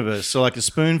in the universe. So like a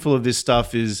spoonful of this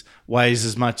stuff weighs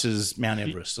as much as Mount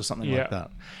Everest or something Yeah. like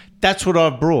that. That's what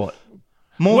I've brought.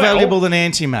 More Well, valuable than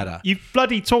antimatter. You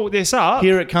bloody talked this up.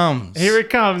 Here it comes. Here it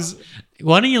comes.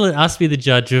 Why don't you let us be the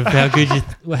judge of how good your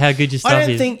stuff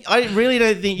is? I really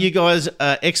don't think you guys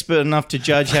are expert enough to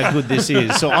judge how good this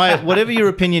is. So whatever your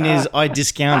opinion is, I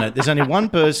discount it. There's only one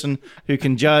person who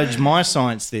can judge my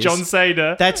science this. John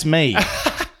Sader. That's me.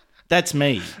 That's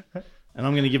me. And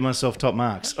I'm going to give myself top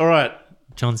marks. All right.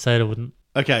 John Sader wouldn't.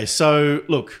 Okay, so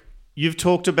look, you've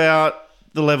talked about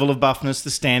the level of buffness, the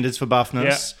standards for buffness.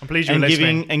 Yeah, I'm pleased you're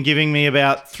listening. giving me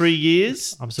about 3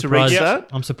 years I'm to reach surprised. that.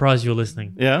 I'm surprised you're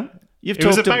listening. Yeah. It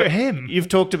was about him. You've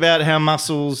talked about how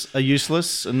muscles are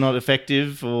useless and not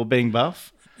effective or being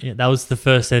buff. Yeah, that was the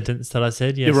first sentence that I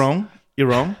said. Yes. You're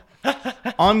wrong.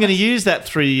 I'm going to use that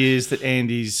 3 years that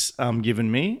Andy's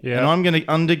given me, Yeah. and I'm going to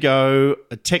undergo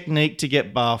a technique to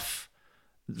get buff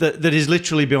that is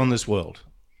literally beyond this world.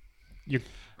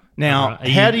 Now, Alright, are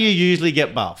how you- do you usually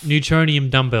get buff? Neutronium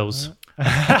dumbbells.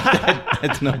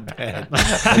 That's not bad.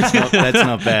 That's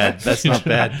not bad. That's not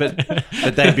bad.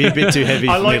 But they'd be a bit too heavy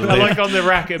I for me to lift. like on the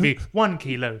rack it'd be 1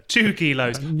 kilo, 2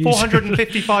 kilos,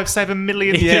 455.7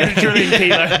 million trillion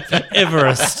kilos.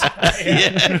 Everest.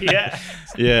 Yeah.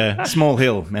 Yeah, small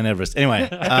hill, Mount Everest. Anyway,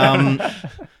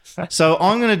 so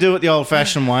I'm going to do it the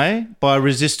old-fashioned way by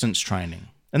resistance training,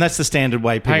 and that's the standard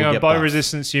way people Hang on, get by buff.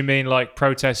 resistance you mean like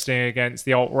protesting against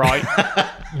the alt-right?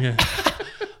 Yeah.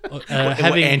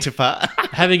 Having Antifa.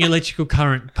 Having electrical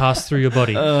current pass through your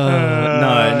body.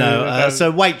 No.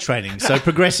 So weight training. So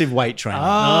progressive weight training.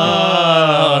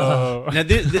 Oh. Now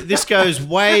this goes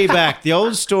way back. The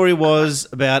old story was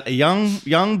about a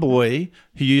young boy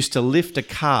who used to lift a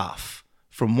calf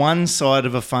from one side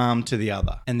of a farm to the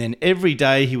other, and then every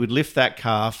day he would lift that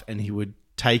calf and he would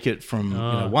take it from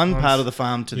one part of the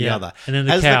farm to the Yeah. other. And then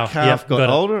the As cow. the calf Yep, got got it.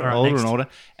 older, All right, older next. and older,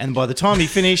 and by the time he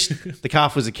finished, the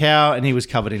calf was a cow and he was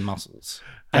covered in muscles.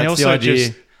 And That's the also idea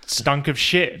just stunk of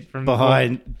shit from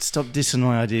behind. Stop dissing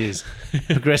my ideas.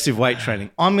 Progressive weight training.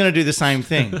 I'm going to do the same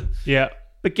thing. Yeah.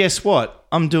 But guess what?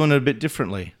 I'm doing it a bit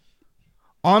differently.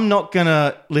 I'm not going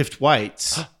to lift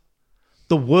weights.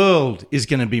 The world is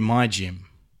going to be my gym.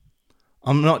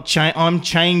 I'm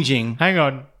changing. Hang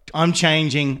on. I'm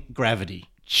changing gravity.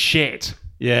 Shit.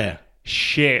 Yeah.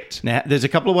 Shit. Now, there's a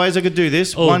couple of ways I could do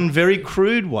this. Oh. One very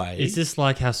crude way. Is this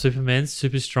like how Superman's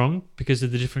super strong because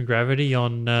of the different gravity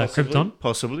on Krypton?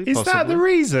 Possibly. Is that the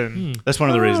reason? That's one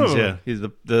of the reasons, Oh. yeah. Is the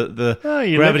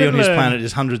you gravity live on and his learn. planet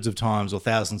is hundreds of times or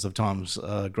thousands of times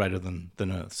greater than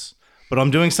Earth's. But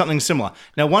I'm doing something similar.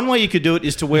 Now, one way you could do it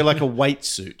is to wear like a weight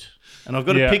suit. And I've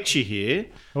got a picture here.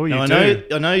 Oh, you now, do.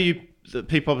 I know the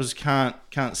P-poppers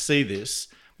can't see this,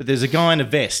 but there's a guy in a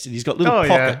vest and he's got little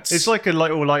pockets. Yeah. It's like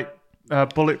a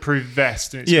bulletproof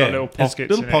vest, and it's got little pockets.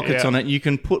 Little in pockets it. on it. You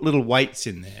can put little weights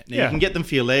in there. Now, you can get them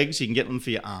for your legs. You can get them for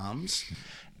your arms.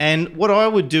 And what I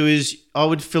would do is I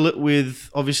would fill it with,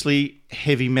 obviously,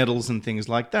 heavy metals and things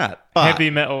like that. But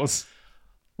Heavy metals.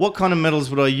 what kind of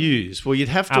metals would I use? Well, you'd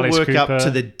have to Alice work Cooper. up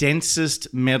to the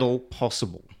densest metal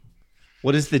possible.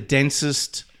 What is the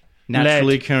densest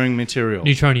naturally occurring material?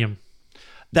 Neutronium.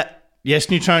 Yes,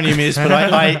 neutronium is, but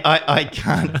I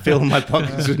can't fill my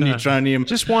pockets with neutronium.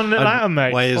 Just one little atom,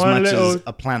 mate. Weigh as One much little as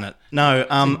a planet. No,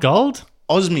 Gold?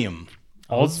 osmium.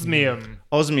 osmium.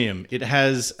 Osmium. It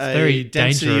has a very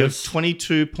density dangerous. of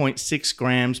 22.6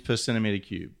 grams per centimeter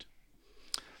cubed.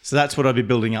 So that's what I'd be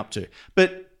building up to.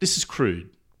 But this is crude.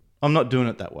 I'm not doing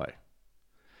it that way.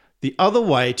 The other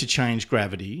way to change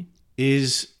gravity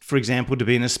is, for example, to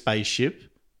be in a spaceship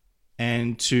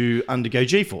and to undergo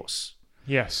G-force.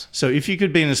 Yes. So if you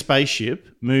could be in a spaceship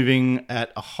moving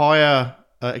at a higher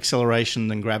acceleration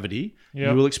than gravity, Yep.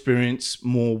 you will experience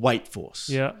more weight force.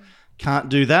 Yeah. Can't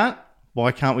do that.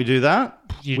 Why can't we do that?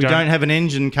 You We don't have an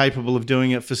engine capable of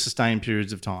doing it for sustained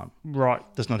periods of time. Right.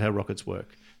 That's not how rockets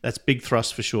work. That's big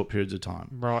thrust for short periods of time.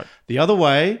 Right. The other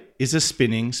way is a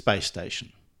spinning space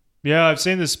station. Yeah, I've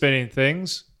seen the spinning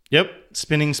things. Yep,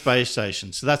 spinning space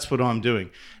station. So that's what I'm doing.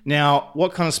 Now,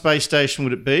 what kind of space station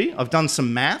would it be? I've done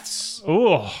some maths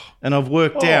Oh. and I've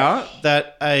worked out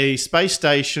that a space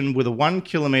station with a 1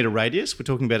 kilometer radius, we're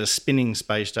talking about a spinning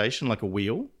space station like a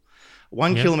wheel,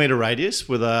 1 kilometer radius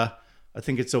with I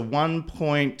think it's a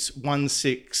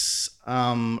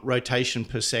 1.16 rotation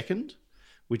per second,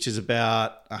 which is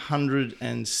about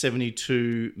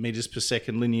 172 meters per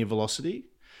second linear velocity,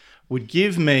 would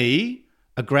give me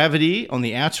a gravity on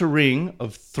the outer ring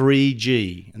of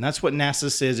 3G. And that's what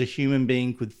NASA says a human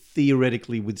being could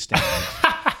theoretically withstand.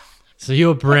 So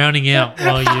you're browning out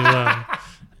while you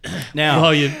Now,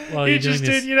 while You you're just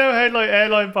doing this. did, you know how like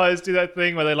airline pilots do that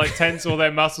thing where they like tense all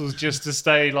their muscles just to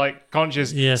stay like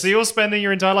conscious. Yes. So you're spending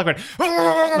your entire life going,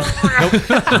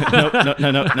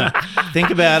 no. Think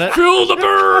about it. Feel the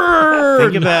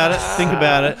burn. Think about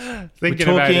it. Thinking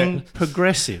We're about talking it.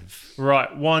 progressive. right,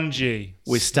 1G.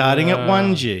 We're starting at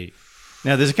 1G.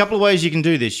 Now, there's a couple of ways you can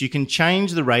do this. You can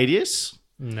change the radius.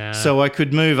 Nah. So I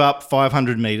could move up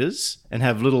 500 meters and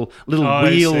have little I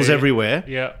wheels see. everywhere.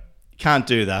 Yeah. Can't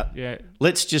do that. Yeah.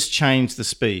 Let's just change the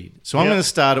speed. So I'm Yeah. going to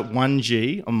start at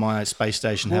 1G on my space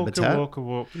station habitat.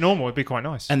 Walk. Normal would be quite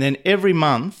nice. And then every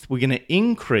month, we're going to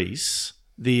increase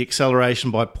the acceleration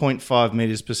by 0.5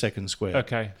 meters per second squared.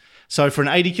 Okay. So for an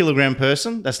 80 kilogram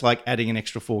person, that's like adding an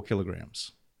extra 4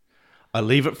 kilograms. I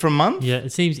leave it for a month. Yeah,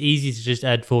 it seems easy to just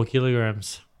add 4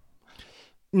 kilograms.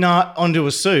 No, onto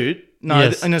a suit. No,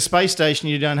 Yes. in a space station,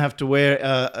 you don't have to wear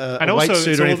a And weight also,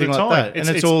 suit it's or all anything the like time. that.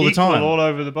 And it's all the equal time. all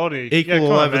over the body. Equal come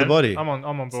all on, over the man. body. I'm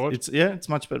on board. It's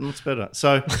much better.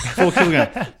 So 4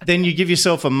 kilograms. Then you give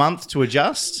yourself a month to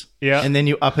adjust. Yeah. And then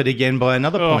you up it again by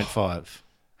another 0.5.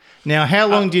 Now, how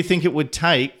long do you think it would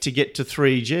take to get to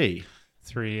 3G?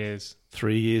 3 years.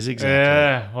 3 years exactly.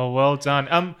 Yeah. Well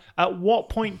done. At what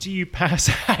point do you pass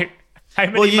out? How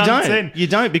many Well, you months don't. in? You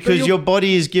don't because you're- your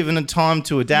body is given a time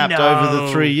to adapt over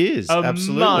the 3 years. A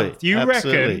Absolutely. month. You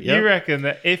Absolutely. Yep. reckon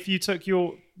that if you took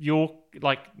your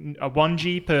like a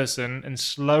 1G person and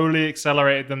slowly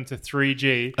accelerated them to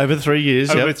 3G Over 3 years.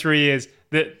 over Yep. 3 years,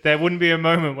 that there wouldn't be a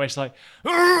moment where it's like,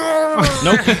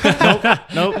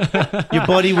 Nope. Your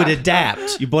body would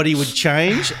adapt. Your body would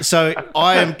change. So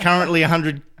I am currently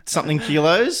 100 something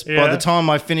kilos. By Yeah. the time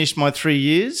I finish my 3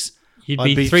 years, You'd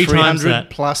I'd be 3 times 300 that.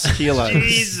 plus kilos.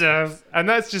 Jesus. And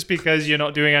that's just because you're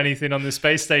not doing anything on the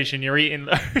space station. You're eating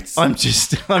loads. I'm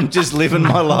just living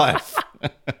my life.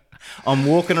 I'm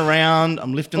walking around.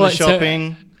 I'm lifting Well, the so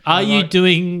shopping. Are you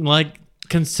doing like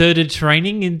concerted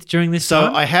training during this So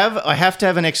time? I have to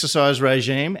have an exercise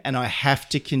regime, and I have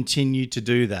to continue to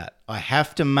do that. I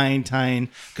have to maintain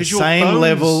the 'Cause your same bones-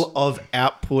 level of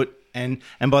output, and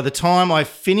by the time I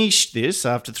finish this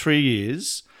after 3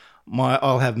 years,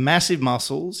 I'll have massive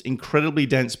muscles, incredibly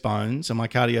dense bones, and my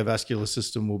cardiovascular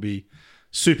system will be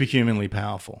superhumanly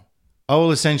powerful. I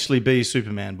will essentially be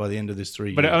Superman by the end of this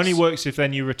 3 years. But it only works if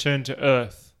then you return to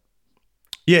Earth.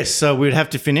 Yes, so we'd have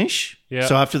to finish. Yeah.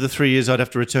 So after the 3 years, I'd have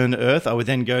to return to Earth. I would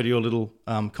then go to your little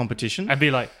competition. And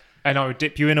be like, and I would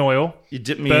dip you in oil. You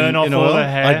dip me burn off in all oil. the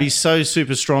hair. I'd be so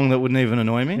super strong that wouldn't even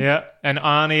annoy me. Yeah. And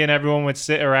Arnie and everyone would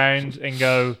sit around and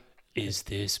go, is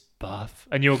this buff?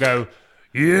 And you'll go,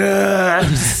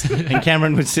 yes. And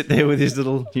Cameron would sit there with his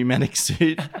little pneumatic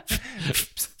suit.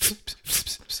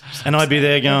 And I'd be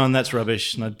there going, that's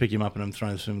rubbish. And I'd pick him up and I'm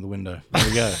throwing him through the window. There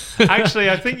we go. Actually,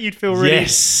 I think you'd feel really...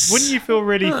 Yes. Wouldn't you feel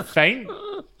really faint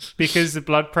because of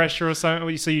blood pressure or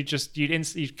something? So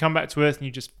you'd come back to Earth and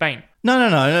you just faint.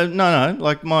 No.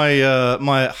 Like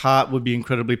my heart would be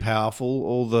incredibly powerful.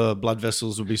 All the blood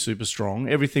vessels would be super strong.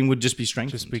 Everything would just be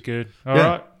strengthened. Just be good. All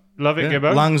right. Love it,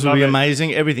 Gibbo. Lungs would Love be it.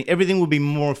 amazing. Everything would be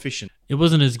more efficient. It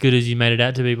wasn't as good as you made it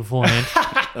out to be beforehand.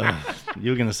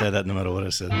 You were going to say that no matter what I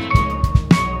said.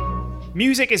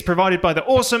 Music is provided by the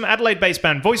awesome Adelaide-based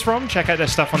band Voice From. Check out their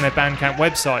stuff on their Bandcamp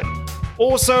website.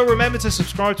 Also, remember to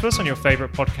subscribe to us on your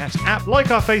favourite podcast app, like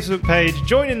our Facebook page,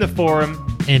 join in the forum,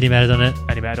 AndyMatter.net.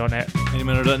 AndyMatter.net,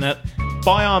 AndyMatter.net.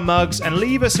 buy our mugs, and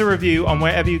leave us a review on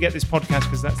wherever you get this podcast,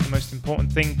 because that's the most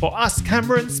important thing for us.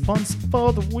 Cameron, sponsor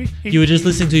for the week. You were just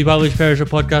listening to Publish Perish, a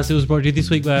podcast. It was brought to you this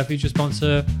week by our future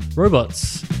sponsor,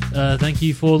 Robots. Thank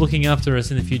you for looking after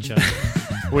us in the future.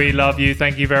 We love you.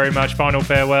 Thank you very much. Final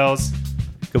farewells.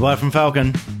 Goodbye from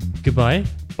Falcon. Goodbye.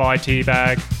 Bye,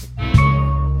 Teabag.